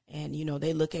 and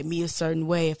they look at me a certain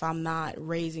way if I'm not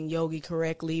raising Yogi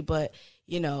correctly. But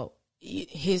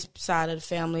his side of the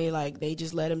family, like, they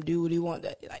just let him do what he wants.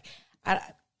 Like,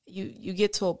 you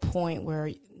get to a point where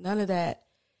none of that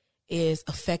is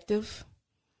effective.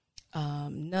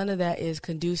 None of that is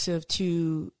conducive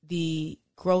to the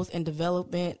growth and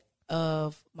development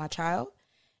of my child.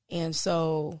 And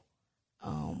so,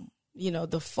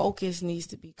 the focus needs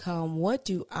to become, what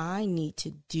do I need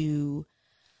to do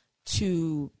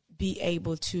to be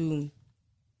able to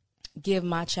give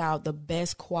my child the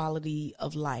best quality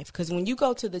of life? Because when you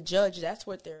go to the judge, that's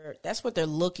what they're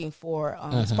looking for.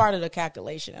 It's part of the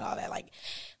calculation and all that. Like,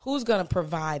 who's going to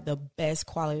provide the best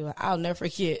quality of life? I'll never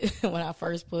forget when I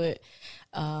first put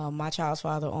my child's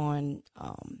father on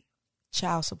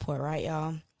child support, right,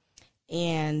 y'all?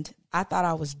 And I thought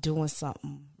I was doing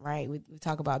something, right? We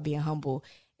talk about being humble.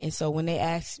 And so when they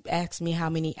asked me how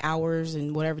many hours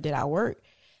and whatever did I work,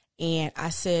 and I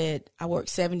said I work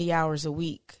 70 hours a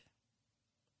week.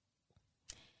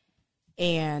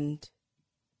 And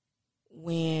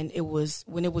when it was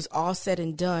all said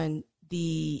and done,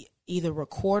 the either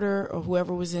recorder or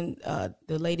whoever was in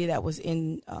the lady that was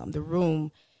in the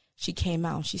room, she came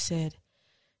out and she said,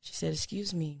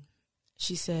 "Excuse me."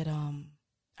 She said,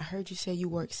 "I heard you say you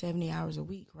work 70 hours a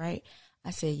week, right?"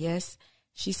 I said, "Yes."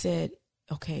 She said,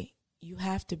 "Okay, you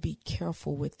have to be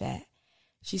careful with that."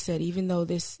 She said,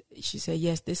 she said,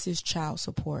 "Yes, this is child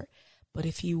support, but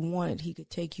if he wanted, he could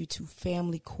take you to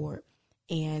family court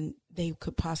and they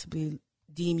could possibly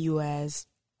deem you as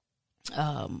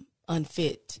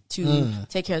unfit to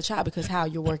take care of the child, because how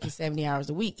you're working 70 hours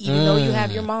a week, even though you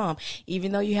have your mom,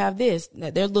 even though you have this,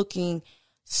 they're looking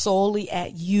solely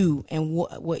at you and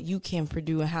what you can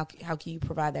produce and how can you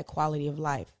provide that quality of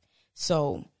life."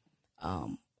 So,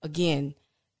 again,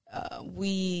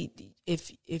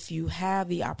 if you have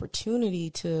the opportunity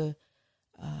to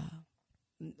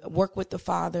work with the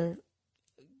father,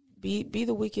 be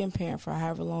the weekend parent for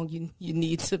however long you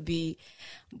need to be,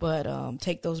 but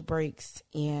take those breaks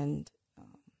and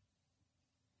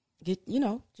get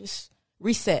just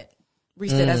reset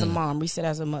as a mom, reset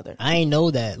as a mother. I ain't know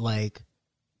that. Like,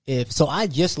 I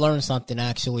just learned something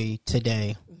actually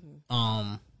today.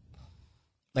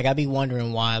 Like, I be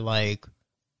wondering why, like,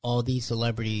 all these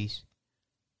celebrities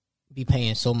be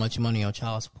paying so much money on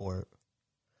child support.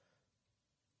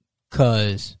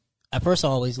 Because at first I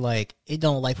always, like, it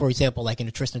don't, like, for example, like in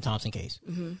the Tristan Thompson case,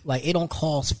 like, it don't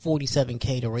cost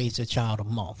 $47K to raise a child a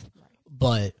month. Right.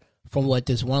 But from what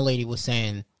this one lady was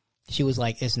saying, she was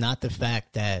like, it's not the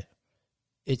fact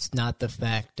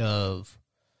of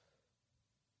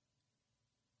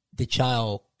the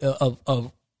child,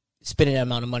 of spending that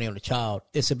amount of money on the child.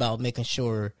 It's about making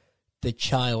sure the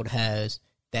child has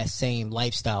that same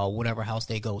lifestyle, whatever house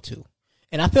they go to.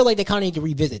 And I feel like they kind of need to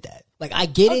revisit that. Like, I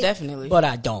get it, definitely, but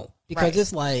I don't. Because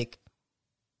it's like,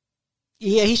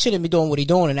 yeah, he shouldn't be doing what he's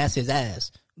doing, and that's his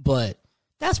ass. But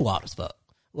that's wild as fuck.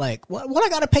 Like, what I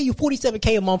got to pay you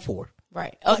 $47K a month for?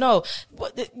 Right. Oh, no.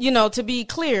 To be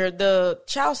clear, the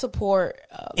child support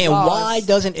and laws, why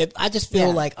doesn't it? I just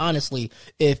feel like, honestly,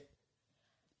 if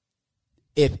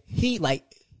he, like,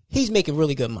 he's making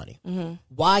really good money,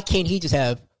 why can't he just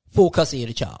have full custody of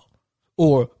the child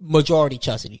or majority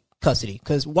custody?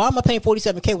 Because why am I paying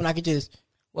 $47K when I could just?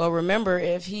 Well, remember,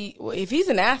 if he's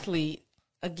an athlete,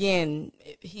 again,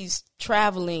 he's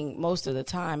traveling most of the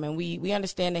time, and we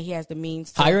understand that he has the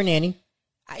means to hire a nanny.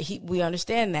 We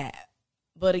understand that,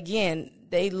 but again,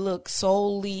 they look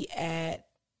solely at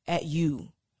you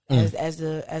as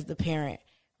the parent,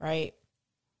 right?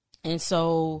 And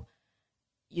so,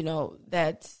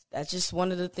 that's just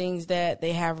one of the things that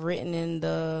they have written in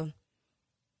the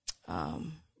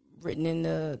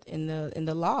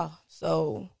law.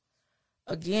 So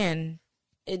again,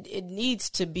 it needs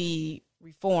to be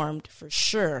reformed for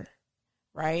sure,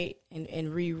 right?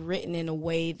 And rewritten in a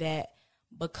way that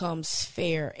becomes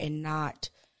fair and not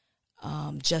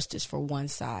justice for one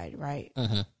side, right?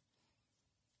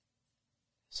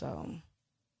 So,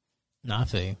 no, I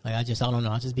feel you. Like, I don't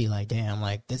know. I just be like, damn,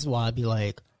 like, this is why I be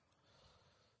like,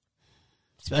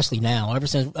 especially now, ever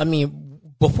since, I mean,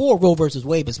 before Roe versus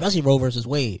Wade, but especially Roe versus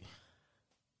Wade,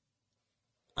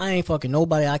 I ain't fucking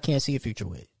nobody I can't see a future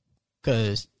with.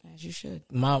 Because as you should.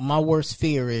 My worst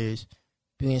fear is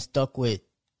being stuck with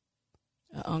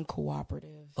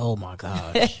uncooperative. Oh my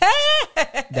gosh.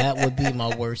 That would be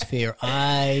my worst fear.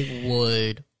 I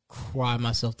would cry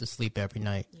myself to sleep every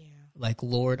night. Yeah. Like,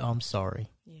 Lord, I'm sorry.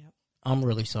 Yeah. I'm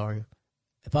really sorry.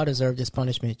 If I deserve this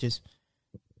punishment,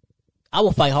 I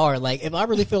will fight hard. Like, if I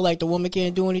really feel like the woman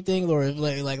can't do anything, or if,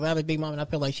 like if I have a big mom and I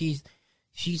feel like she's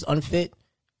unfit,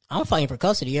 I'm fighting for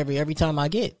custody every time I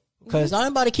get. Because I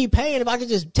ain't about to keep paying if I could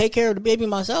just take care of the baby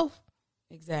myself.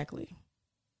 Exactly.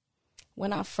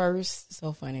 When I first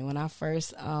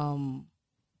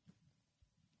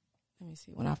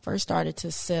started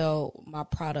to sell my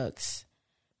products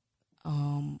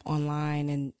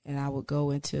online, and I would go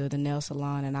into the nail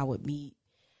salon and I would meet,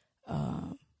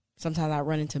 sometimes I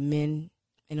run into men,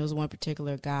 and there was one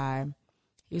particular guy.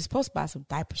 He was supposed to buy some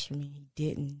diapers for me. He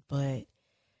didn't, but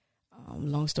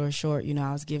long story short,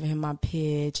 I was giving him my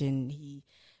pitch, and he,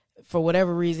 for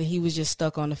whatever reason, he was just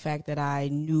stuck on the fact that I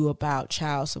knew about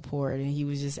child support, and he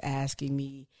was just asking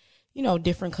me,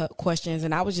 different questions,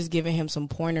 and I was just giving him some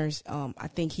pointers. I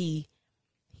think he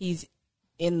was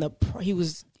in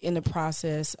the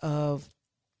process of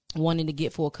wanting to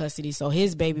get full custody, so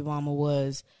his baby mama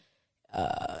was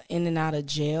in and out of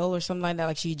jail or something like that,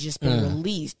 like she'd just been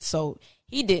released, so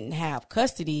he didn't have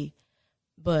custody,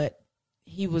 but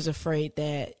he was afraid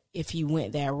that if he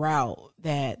went that route,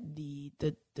 that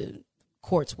the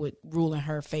courts would rule in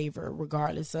her favor,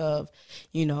 regardless of,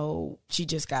 she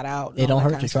just got out. It don't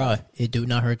hurt to try. It do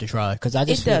not hurt to try. Because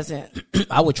it doesn't.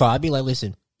 I would try. I'd be like,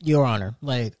 listen, Your Honor,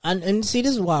 like, and see,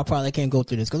 this is why I probably can't go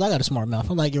through this, because I got a smart mouth.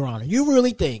 I'm like, Your Honor, you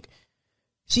really think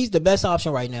she's the best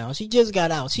option right now? She just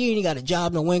got out. She ain't got a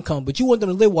job, no income, but you want them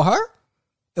to live with her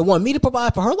and want me to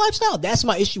provide for her lifestyle? That's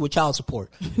my issue with child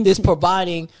support. Is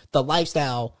providing the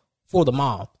lifestyle for the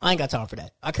mom. I ain't got time for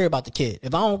that. I care about the kid.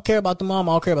 If I don't care about the mom,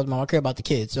 I don't care about the mom. I care about the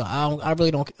kid. So I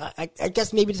really don't. I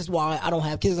guess maybe this is why I don't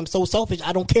have kids. I'm so selfish.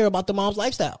 I don't care about the mom's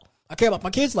lifestyle. I care about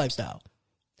my kid's lifestyle.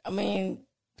 I mean,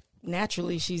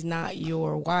 naturally, she's not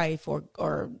your wife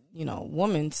or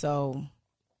woman. So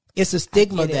it's a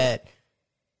stigma that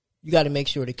you got to make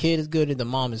sure the kid is good and the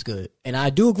mom is good. And I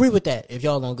do agree with that if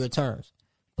y'all on good terms.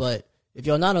 But if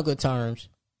y'all not on good terms,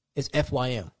 it's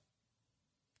FYM.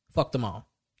 Fuck the mom.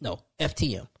 No,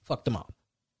 FTM. Fuck the mom.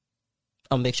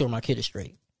 I'll make sure my kid is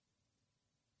straight.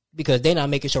 Because they're not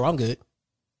making sure I'm good.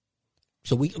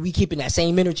 So we keeping that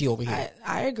same energy over here.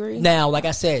 I agree. Now, like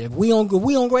I said, if we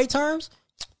on great terms,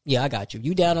 yeah, I got you.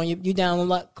 You down on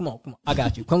luck? Come on. I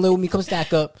got you. Come live with me. Come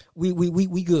stack up.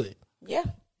 We good. Yeah.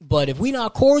 But if we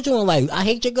not cordial and like I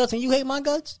hate your guts and you hate my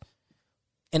guts,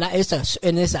 and it's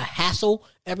a hassle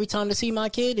every time to see my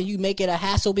kid, and you make it a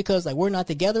hassle because like we're not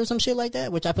together or some shit like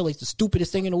that, which I feel like is the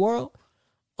stupidest thing in the world.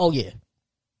 Oh yeah.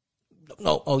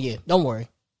 No. Oh yeah. Don't worry.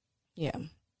 Yeah.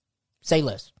 Say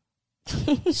less.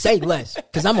 Say less,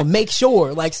 because I'm gonna make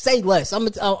sure. Like, say less. I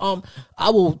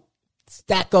will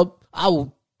stack up. I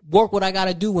will work what I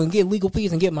gotta do and get legal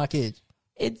fees and get my kids.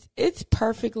 It's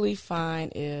perfectly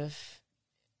fine if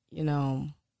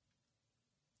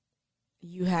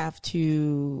you have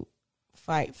to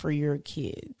fight for your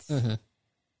kids. Mm-hmm.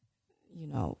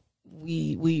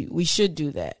 We should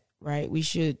do that, right? We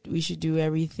should do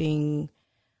everything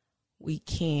we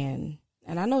can.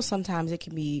 And I know sometimes it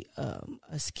can be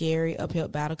a scary uphill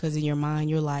battle, because in your mind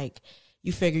you're like,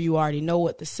 you figure you already know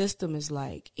what the system is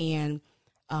like. And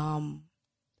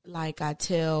like I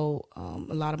tell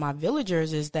a lot of my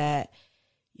villagers is that,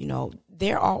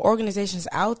 there are organizations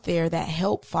out there that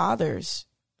help fathers,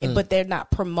 but they're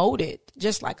not promoted,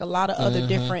 just like a lot of other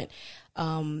different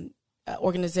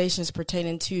organizations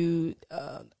pertaining to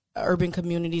urban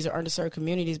communities or underserved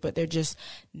communities, but they're just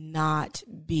not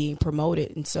being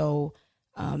promoted. And so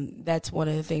that's one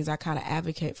of the things I kind of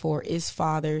advocate for is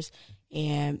fathers,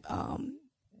 and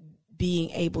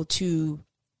being able to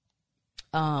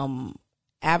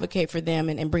advocate for them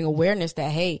and bring awareness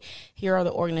that, hey, here are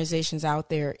the organizations out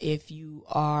there. If you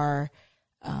are,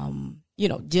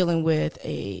 dealing with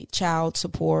a child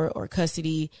support or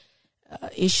custody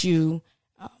issue,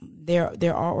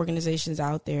 there are organizations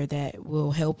out there that will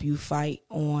help you fight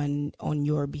on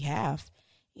your behalf.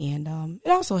 And it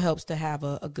also helps to have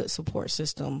a good support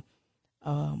system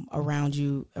around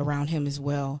him as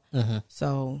well. Mm-hmm.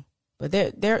 So, but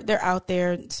they're out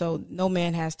there. So no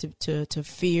man has to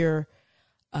fear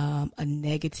a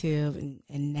negative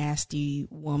and nasty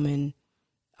woman.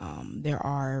 There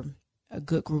are a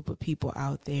good group of people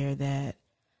out there that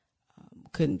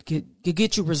could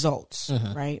get you results,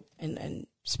 mm-hmm. right? And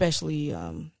especially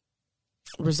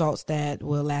results that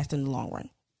will last in the long run.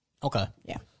 Okay.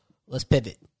 Yeah. Let's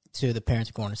pivot to the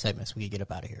Parenting Corner segment so we can get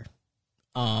up out of here.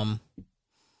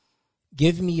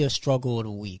 Give me a struggle of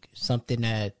the week, something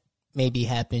that maybe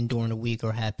happened during the week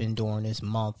or happened during this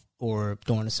month or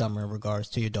during the summer in regards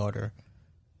to your daughter,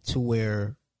 to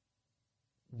where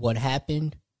what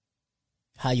happened,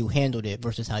 how you handled it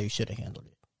versus how you should have handled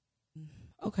it?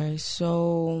 Okay,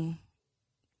 so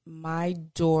my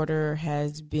daughter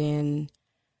has been,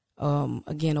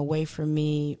 again, away from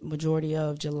me majority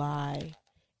of July,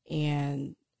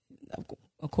 and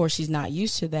of course she's not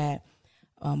used to that.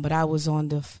 But I was on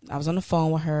the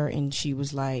phone with her, and she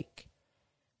was like,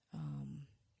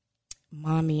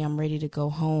 "Mommy, I'm ready to go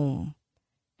home,"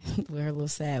 with her little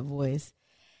sad voice.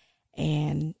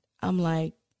 And I'm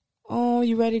like, "Oh,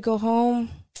 you ready to go home?"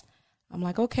 I'm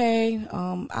like, "Okay,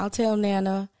 I'll tell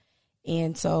Nana."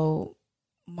 And so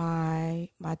my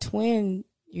twin,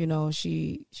 you know,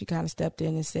 she kind of stepped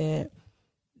in and said,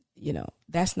 you know,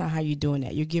 "That's not how you're doing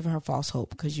that. You're giving her false hope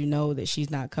because you know that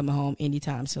she's not coming home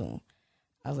anytime soon."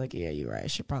 I was like, "Yeah, you're right.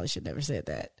 She probably should never said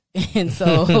that." And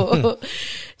so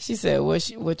she said,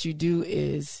 what you do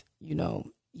is, you know,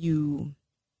 you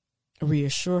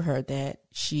reassure her that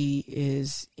she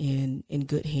is in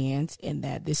good hands and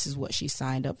that this is what she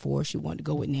signed up for. She wanted to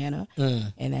go with Nana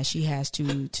and that she has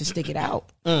to stick it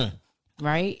out.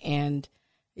 Right. And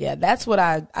yeah, that's what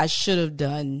I should have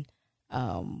done.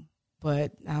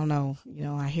 But I don't know, you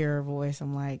know, I hear her voice.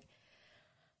 I'm like,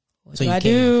 what do I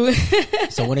do?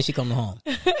 So when is she coming home?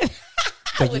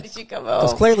 When did she come home?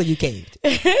 Because clearly you caved.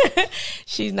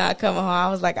 She's not coming home.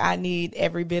 I was like, I need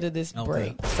every bit of this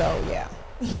break. So yeah.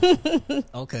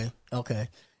 Okay.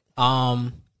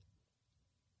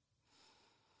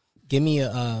 Give me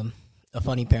a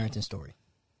funny parenting story.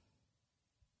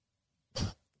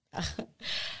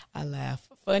 I laugh.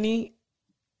 Funny.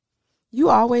 You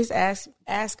always ask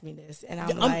me this, and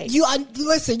I'm like,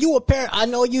 listen. You a parent. I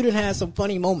know you done had some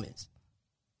funny moments.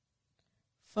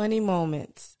 Funny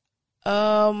moments.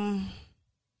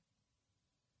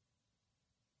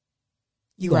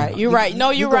 You're right.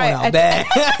 No, you're right. Out bad.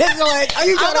 It's like, are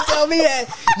you trying to tell me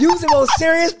that you was the most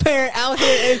serious parent out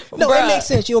here? And, no, it makes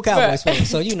sense. You're a Cowboys fan,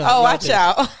 so you know. Oh, watch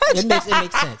out. It makes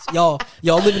sense. Y'all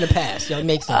live in the past. Y'all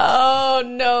make sense. Oh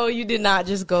no, you did not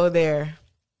just go there.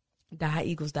 Die,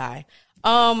 Eagles die.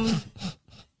 Dang,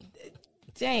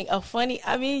 a funny.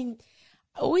 I mean,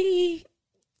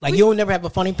 you will never have a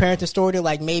funny parenting story to,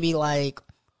 like, maybe like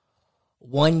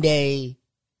one day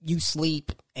you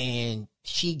sleep and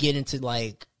she get into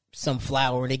like some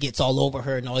flour and it gets all over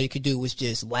her and all you could do was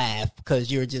just laugh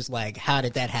because you're just like, how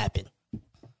did that happen?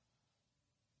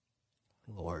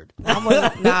 Lord.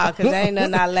 Nah, because there ain't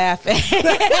nothing I laugh at.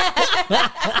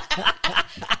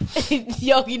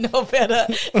 Yogi know better.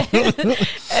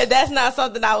 That's not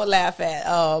something I would laugh at.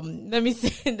 Let me see.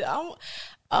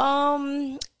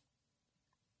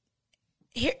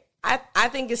 Here, I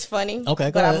think it's funny.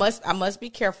 Okay, go but ahead. I must be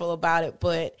careful about it.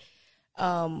 But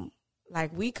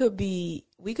like we could be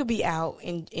out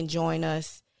and enjoying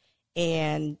us,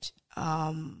 and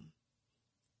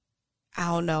I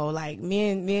don't know, like me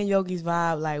and Yogi's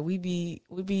vibe, like we be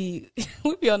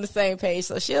on the same page.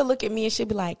 So she'll look at me and she'll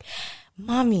be like,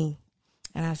 "Mommy,"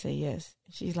 and I say yes.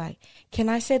 She's like, "Can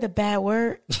I say the bad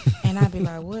word?" And I'd be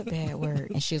like, "What bad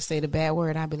word?" And she'll say the bad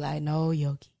word, and I'd be like, "No,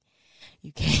 Yogi,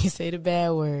 you can't say the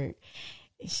bad word."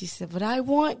 And she said, "But I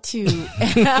want to."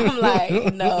 And I'm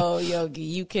like, "No, Yogi,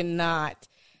 you cannot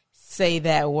say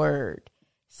that word."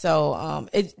 So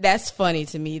that's funny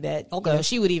to me that you know,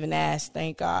 she would even ask.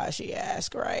 Thank God she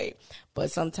asked, right? But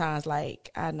sometimes,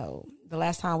 like, I know the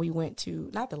last time we went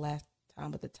to, not the last time,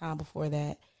 but the time before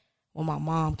that, when my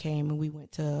mom came and we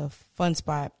went to a fun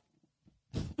spot.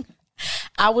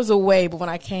 I was away, but when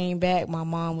I came back, my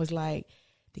mom was like,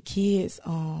 "The kids,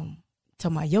 to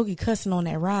my Yogi cussing on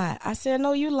that ride." I said,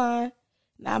 "No, you lying.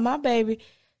 Not my baby."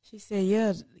 She said,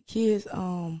 "Yeah, the kids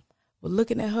were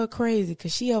looking at her crazy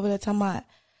because she over there talking about,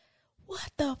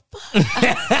 what the fuck?"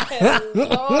 I said,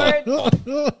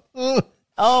 "Lord."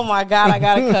 Oh my God, I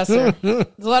gotta cuss her.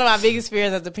 It's one of my biggest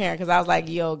fears as a parent because I was like,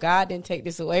 yo, God didn't take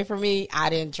this away from me. I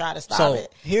didn't try to stop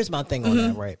it. Here's my thing on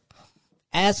that, right?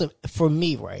 For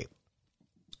me, right,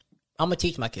 I'm gonna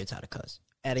teach my kids how to cuss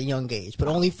at a young age, but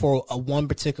only for one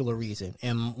particular reason.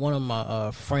 And one of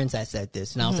my friends had said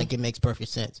this, and I was like, it makes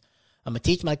perfect sense. I'm gonna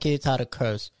teach my kids how to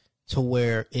curse to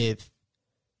where if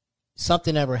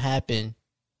something ever happened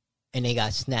and they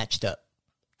got snatched up,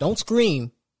 don't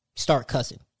scream, start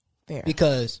cussing. Fair.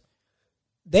 Because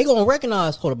they gonna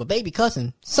recognize, hold up, a baby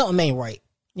cussing, something ain't right.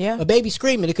 Yeah. A baby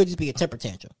screaming, it could just be a temper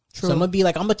tantrum. True. So I'm gonna be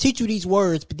like, I'm gonna teach you these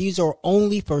words, but these are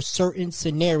only for certain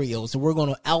scenarios, and we're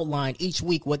gonna outline each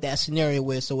week what that scenario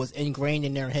is, so it's ingrained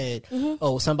in their head.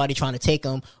 Oh, somebody trying to take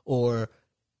them, or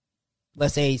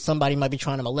let's say somebody might be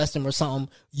trying to molest them or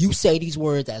something. You say these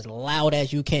words as loud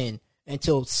as you can,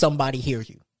 until somebody hears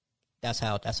you. That's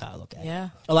how I look at it. Yeah.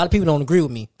 A lot of people don't agree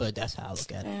with me, but that's how I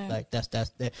look at it. Like that's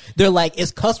they're like,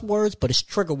 it's cuss words, but it's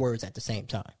trigger words at the same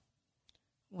time.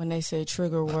 When they say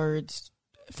trigger words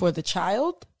for the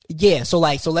child? Yeah. So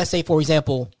let's say, for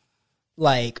example,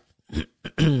 like,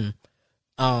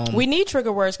 we need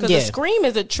trigger words because a scream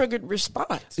is a triggered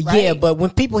response. Right? Yeah, but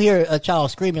when people hear a child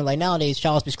screaming, like nowadays,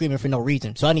 child's be screaming for no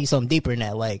reason. So I need something deeper than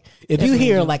that. Like if you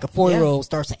hear like a 4-year-old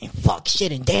start saying "fuck,"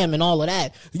 "shit," and "damn" and all of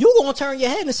that, you gonna turn your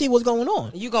head and see what's going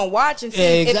on. You gonna watch and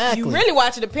see. Exactly. If you really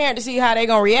watching the parent to see how they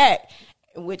gonna react.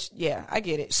 Which, I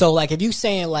get it. So like if you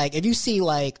saying like if you see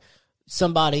like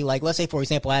somebody like, let's say for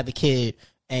example, I have a kid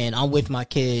and I'm with my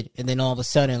kid, and then all of a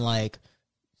sudden like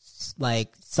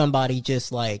somebody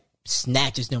just like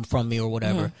snatches them from me or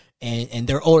whatever, and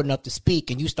they're old enough to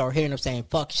speak, and you start hearing them saying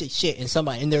 "fuck," "shit," and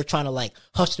somebody, and they're trying to like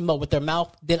hush them up with their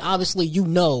mouth, then obviously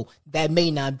that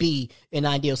may not be an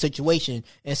ideal situation.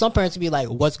 And some parents will be like,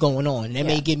 "What's going on?" And they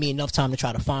may give me enough time to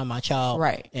try to find my child,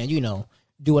 right? And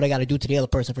do what I got to do to the other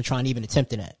person for trying to even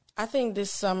attempting that. I think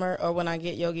this summer, or when I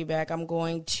get Yogi back, I'm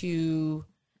gonna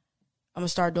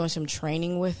start doing some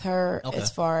training with her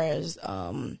as far as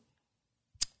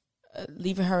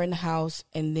leaving her in the house,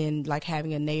 and then like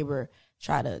having a neighbor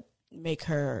try to make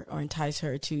her or entice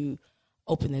her to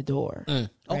open the door.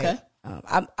 Okay.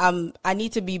 Right? I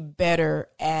need to be better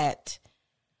at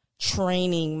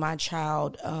training my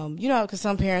child. Because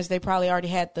some parents, they probably already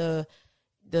had the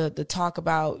talk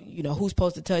about, who's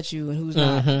supposed to touch you and who's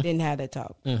not. Didn't have that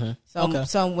talk.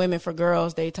 Some women, for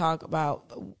girls, they talk about,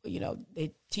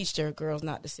 they teach their girls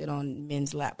not to sit on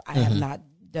men's lap. I have not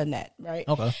done that, right?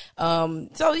 Okay.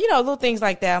 So little things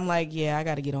like that, I'm like, I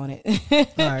got to get on it.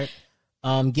 All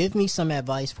right. Give me some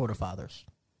advice for the fathers.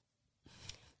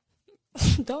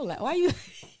 Don't laugh. Why you?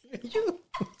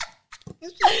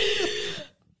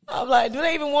 I'm like, do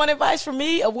they even want advice from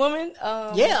me, a woman?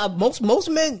 Yeah, most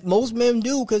men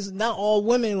do, because not all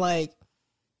women like.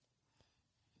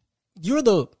 You're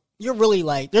really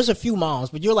like. There's a few moms,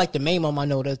 but you're like the main mom I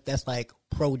know that's like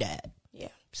pro dad. Yeah.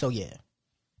 So yeah.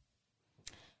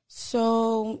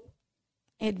 So,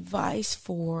 advice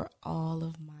for all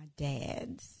of my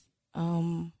dads.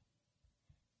 I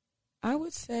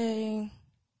would say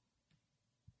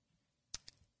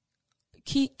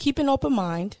keep an open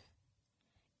mind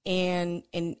and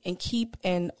keep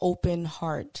an open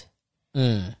heart.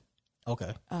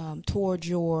 Okay. Towards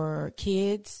your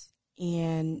kids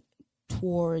and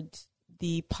towards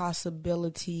the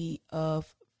possibility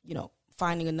of,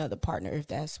 finding another partner if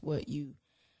that's what you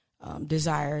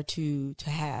desire to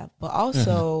have, but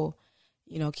also,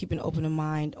 keep an open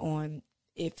mind on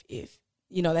if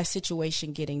that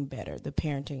situation getting better, the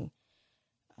parenting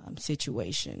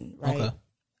situation, right? Okay.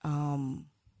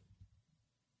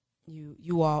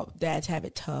 You all dads have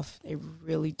it tough, they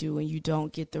really do, and you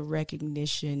don't get the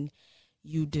recognition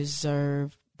you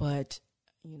deserve. But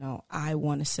I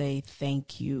want to say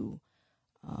thank you.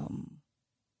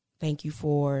 Thank you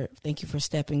for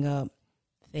stepping up.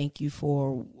 Thank you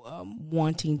for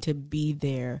wanting to be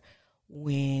there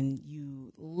when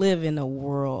you live in a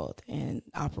world and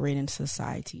operate in a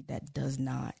society that does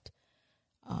not,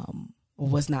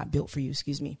 was not built for you,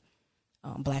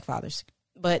 Black fathers.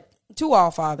 But to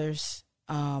all fathers,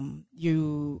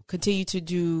 you continue to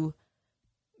do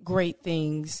great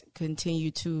things,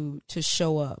 continue to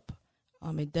show up.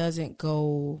 It doesn't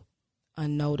go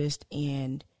unnoticed,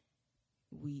 and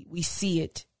we see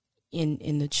it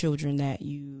in the children that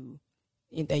you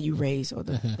raise, or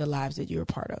the lives that you're a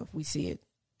part of. We see it.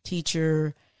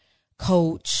 Teacher,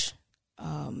 coach,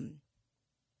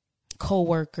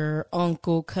 co-worker,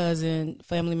 uncle, cousin,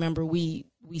 family member, we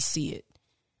see it.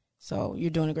 So you're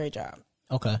doing a great job.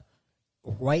 Okay.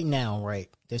 Right now,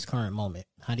 this current moment,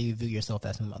 how do you view yourself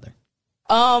as a mother?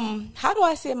 How do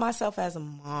I see myself as a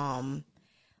mom?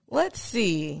 Let's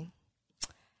see.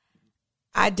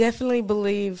 I definitely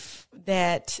believe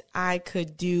that I can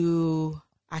do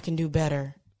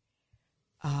better.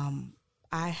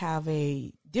 I have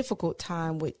a difficult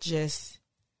time with just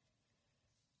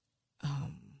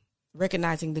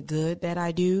recognizing the good that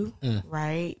I do,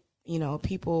 right?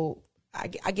 People, I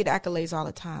get accolades all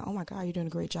the time. Oh my God, you're doing a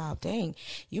great job. Dang,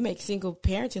 you make single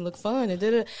parenting look fun.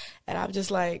 And I'm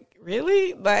just like,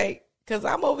 really? Like, because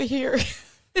I'm over here.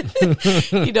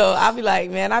 I'll be like,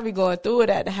 man, I'll be going through it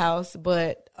at the house,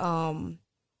 but I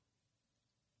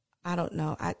don't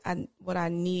know. I what I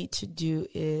need to do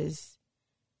is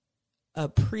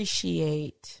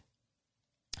appreciate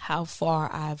how far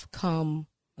I've come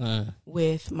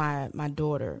with my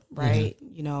daughter, right?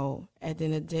 You know, at the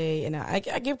end of the day, and I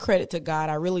give credit to God.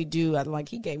 I really do.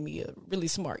 He gave me a really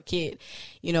smart kid,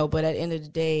 you know, but at the end of the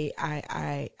day,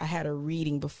 I had her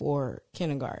reading before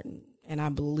kindergarten, and I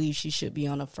believe she should be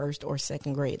on a first or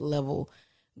second grade level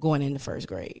going into first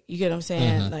grade. You get what I'm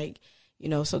saying? Like, you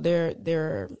know, so there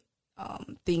are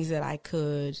things that I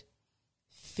could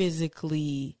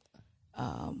physically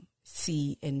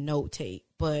see and notate,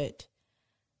 but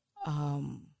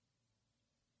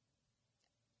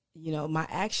you know, my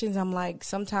actions, I'm like,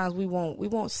 sometimes we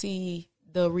won't see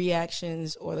the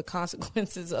reactions or the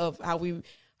consequences of how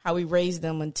we raise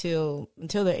them until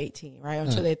they're 18, right?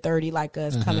 Until they're 30, like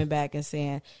us, coming back and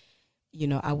saying, you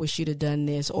know, I wish you'd have done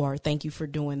this, or thank you for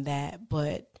doing that.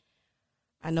 But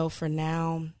I know for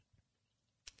now,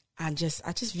 I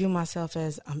just view myself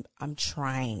as I'm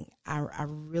trying. I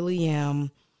really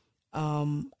am.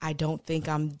 I don't think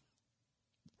I'm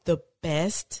the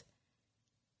best.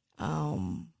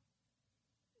 But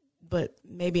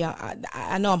maybe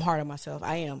I know I'm hard on myself.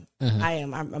 I am.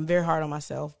 I'm very hard on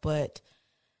myself, but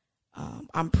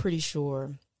I'm pretty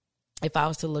sure if I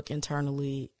was to look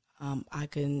internally, I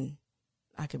can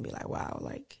be like, wow,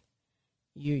 like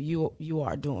you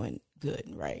are doing good,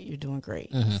 right? You're doing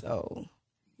great. So,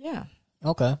 yeah.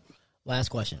 Okay. Last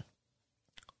question.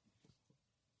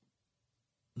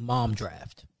 Mom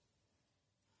draft.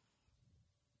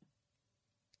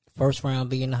 First round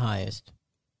being the highest.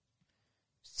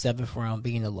 7th round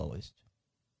being the lowest.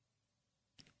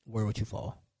 Where would you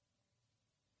fall?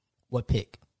 What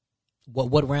pick?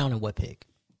 What round and what pick?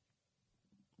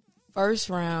 First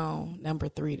round, number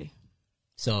 3.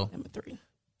 So number 3.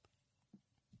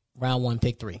 Round 1,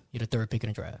 pick 3. You're the third pick in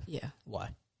the draft. Yeah. Why?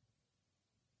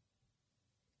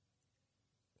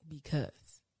 Because.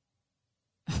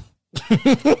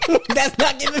 That's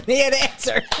not giving me an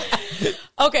answer.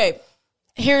 Okay.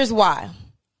 Here's why.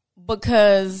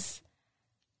 Because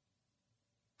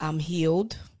I'm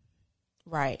healed,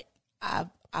 right? I've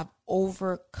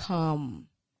overcome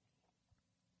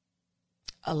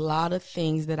a lot of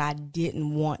things that I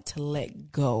didn't want to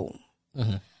let go.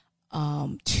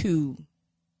 2,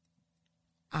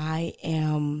 I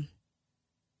am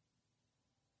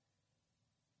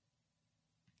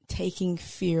taking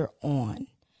fear on.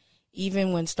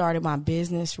 Even when starting my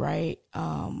business, right?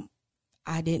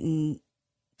 I didn't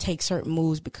take certain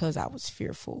moves because I was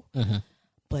fearful.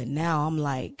 But now I'm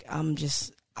like, I'm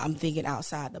thinking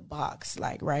outside the box,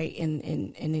 like, right.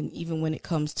 And then even when it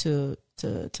comes to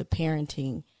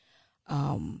parenting,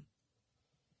 I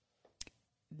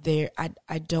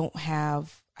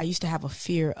used to have a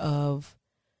fear of,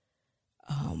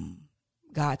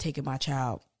 God taking my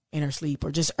child in her sleep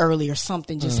or just early or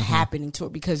something just happening to her,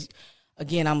 because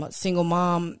again, I'm a single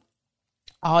mom.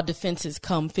 All defenses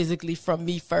come physically from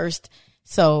me first.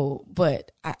 So,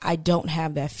 but I don't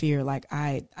have that fear. Like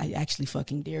I actually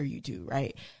fucking dare you to,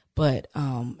 right? But,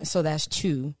 so that's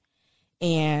 2.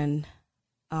 And,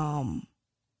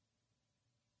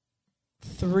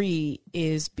 3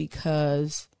 is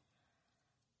because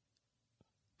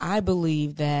I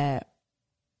believe that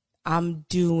I'm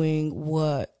doing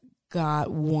what God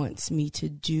wants me to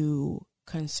do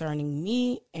concerning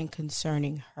me and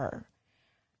concerning her.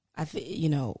 I think, you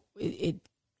know,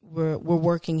 we're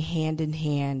working hand in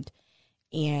hand,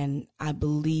 and I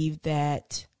believe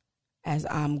that as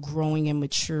I'm growing and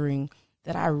maturing,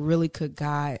 that I really could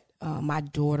guide my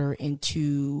daughter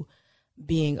into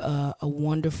being a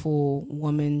wonderful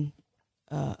woman,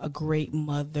 a great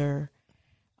mother.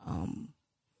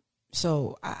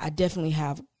 So I definitely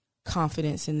have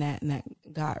confidence in that, and that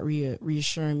God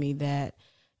reassuring me that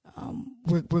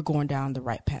we're going down the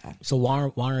right path. So why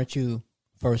aren't you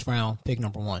first round pick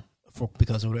number 1?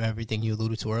 Because of everything you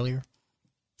alluded to earlier?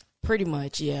 Pretty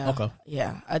much, yeah. Okay.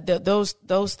 Yeah. Those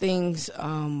things,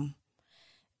 let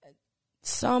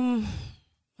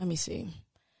me see.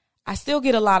 I still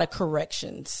get a lot of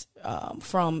corrections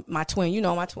from my twin. You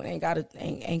know, my twin ain't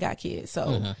got kids.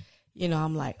 So, you know,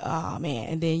 I'm like, oh, man.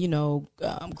 And then, you know,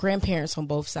 grandparents on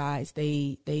both sides,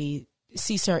 they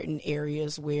see certain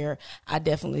areas where I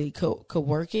definitely could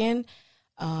work in.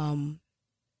 And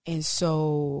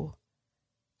so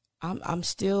I'm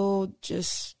still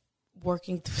just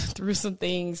working through some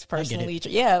things personally.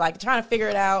 Yeah, like trying to figure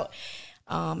it out,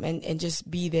 and just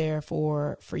be there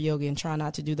for Yogi, and try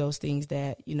not to do those things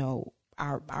that, you know,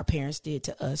 our parents did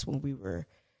to us when we were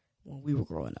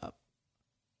growing up.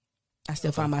 I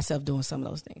still find myself doing some of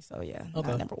those things. So yeah,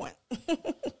 not number 1.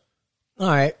 All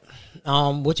right.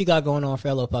 What you got going on for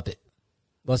Hello Puppet?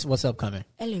 What's upcoming?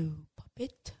 Hello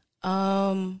Puppet.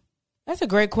 That's a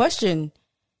great question.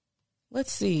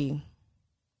 Let's see.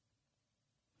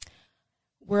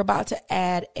 we're about to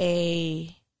add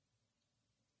a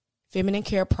feminine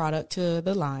care product to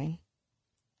the line,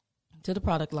 to the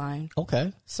product line.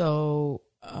 Okay. So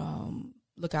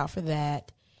look out for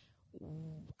that.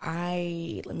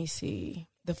 Let me see.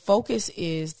 The focus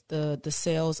is the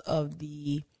sales of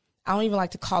the, I don't even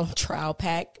like to call them trial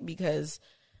pack, because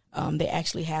they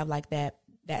actually have like that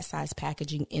size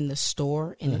packaging in the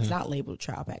store, and it's not labeled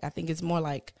trial pack. I think it's more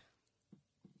like,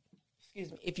 excuse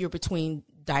me, if you're between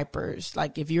diapers,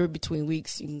 like if you're between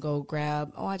weeks, you can go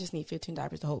grab, I just need 15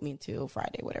 diapers to hold me until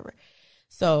Friday, whatever.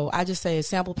 So I just say a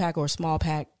sample pack or a small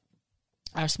pack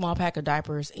of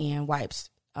diapers and wipes.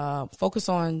 Focus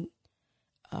on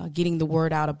getting the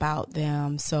word out about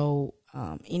them. So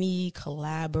any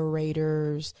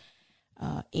collaborators,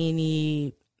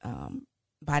 any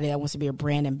body that wants to be a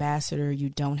brand ambassador, you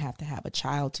don't have to have a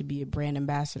child to be a brand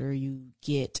ambassador. You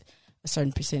get a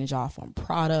certain percentage off on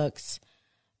products,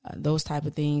 those type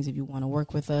of things. If you want to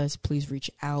work with us, please reach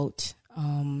out.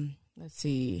 Let's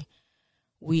see.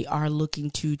 We are looking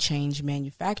to change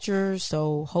manufacturers,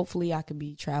 so hopefully I could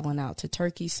be traveling out to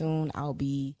Turkey soon. I'll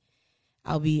be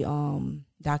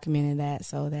documenting that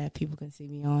so that people can see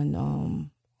me on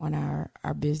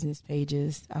our business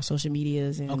pages, our social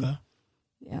medias, and Okay.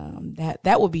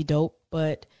 That would be dope.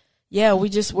 But yeah,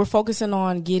 we're focusing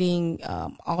on getting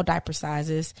all diaper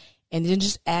sizes, and then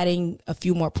just adding a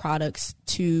few more products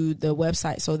to the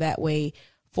website, so that way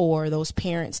for those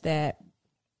parents that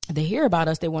they hear about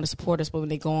us, they want to support us, but when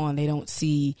they go on, they don't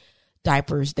see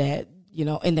diapers that,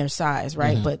 in their size,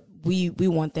 right? Mm-hmm. But we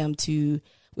want them to,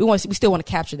 we still want to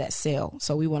capture that sale,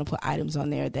 so we want to put items on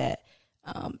there that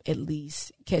at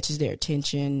least catches their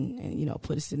attention and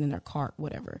put us in their cart,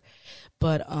 whatever.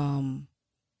 But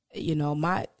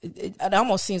it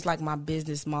almost seems like my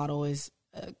business model is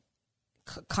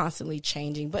constantly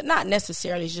changing, but not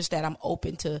necessarily. It's just that I'm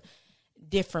open to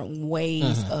different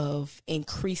ways of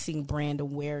increasing brand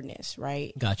awareness,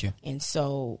 right? Gotcha. And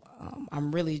so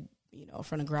I'm really,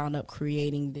 from the ground up,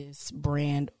 creating this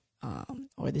brand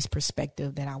or this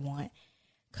perspective that I want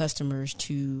customers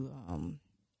to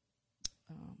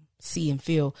see and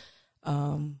feel.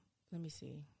 Let me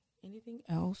see. Anything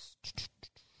else?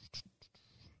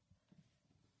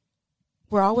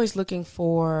 We're always looking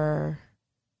for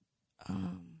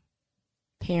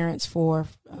parents for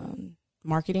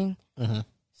marketing.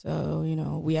 So,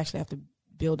 we actually have to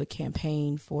build a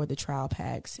campaign for the trial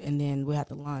packs, and then we have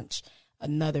to launch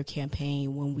another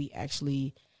campaign when we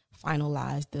actually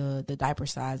finalize the diaper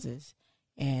sizes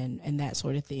and that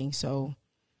sort of thing. So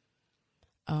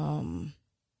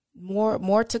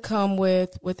more to come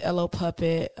with LO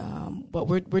Puppet, but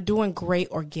we're doing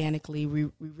great organically. We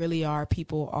really are.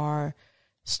 People are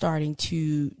starting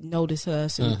to notice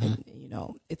us, and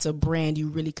it's a brand you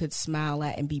really could smile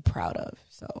at and be proud of.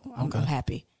 So I'm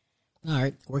happy. All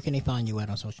right. Where can they find you at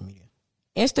on social media?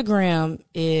 Instagram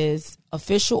is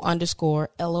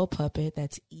official_LO Puppet.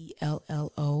 That's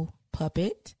ELLO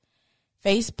Puppet.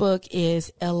 Facebook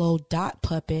is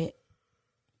LO.Puppet.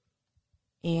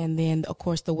 And then, of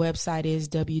course, the website is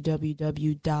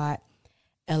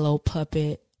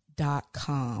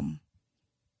www.lopuppet.com.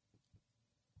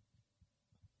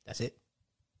 That's it?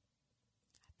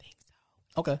 I think so.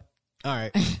 Okay. All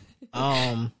right.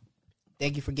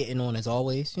 Thank you for getting on as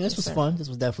always. This was fun. This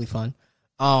was definitely fun.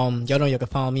 Y'all know you can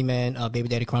follow me, man. Baby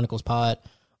Daddy Chronicles Pod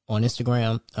on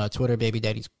Instagram, Twitter, Baby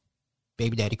Daddy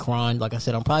Cron. Like I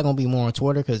said, I'm probably gonna be more on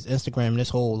Twitter because Instagram, this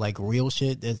whole like real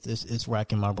shit, it's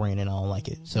racking my brain and I don't like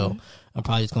it. So I'm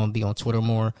probably just gonna be on Twitter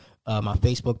more. My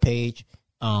Facebook page,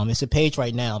 it's a page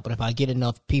right now, but if I get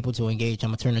enough people to engage, I'm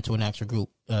gonna turn it into an actual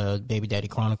group, Baby Daddy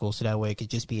Chronicles, so that way it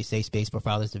could just be a safe space for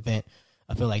Father's event.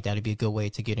 I feel like that'd be a good way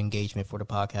to get engagement for the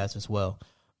podcast as well.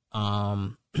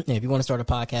 If you want to start a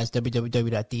podcast,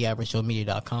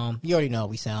 www.theaverageshowmedia.com. You already know how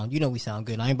we sound. We sound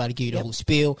good. I ain't about to give you the whole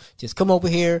spiel. Just come over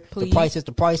here. Please. The price is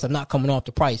the price. I'm not coming off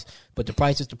the price, but the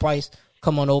price is the price.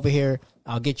 Come on over here.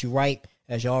 I'll get you right,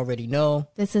 as you already know.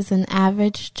 This is an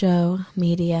Average Joe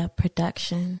Media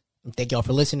production. Thank y'all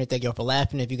for listening. Thank y'all for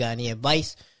laughing. If you got any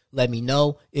advice, let me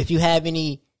know. If you have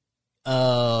any,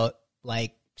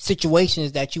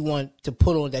 situations that you want to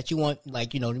put on, that you want,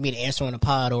 me to answer on a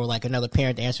pod, or like another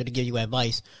parent to answer to give you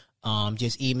advice,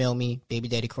 just email me,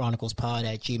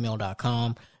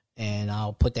 babydaddychroniclespod@gmail.com, and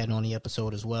I'll put that on the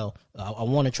episode as well. I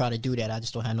want to try to do that. I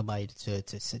just don't have nobody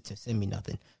to send me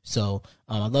nothing. So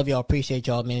I love y'all. Appreciate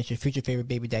y'all, man. It's your future favorite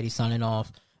baby daddy signing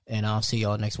off, and I'll see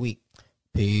y'all next week.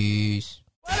 Peace.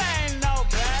 Well, I ain't no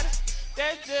better.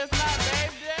 That's just my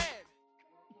baby daddy.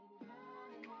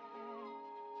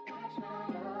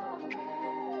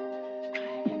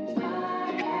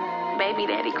 Baby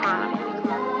Daddy Chronicles.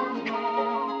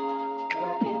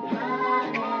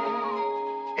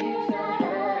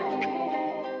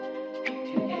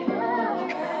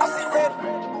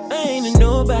 ain't a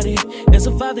nobody. As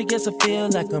a father, guess I feel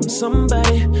like I'm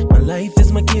somebody. My life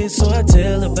is my kid, so I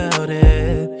tell about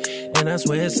it. And I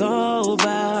swear it's all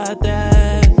about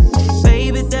that.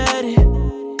 Baby daddy,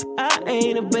 I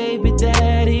ain't a baby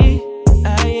daddy.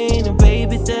 I ain't a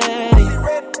baby daddy.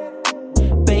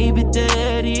 Baby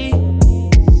daddy,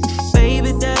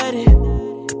 baby daddy.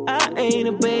 I ain't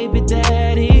a baby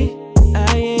daddy.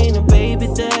 I ain't a baby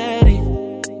daddy.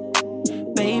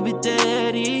 Baby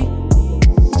daddy.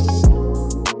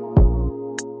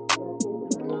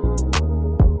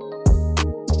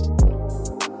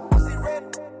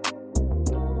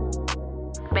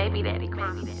 Baby daddy,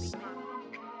 baby daddy.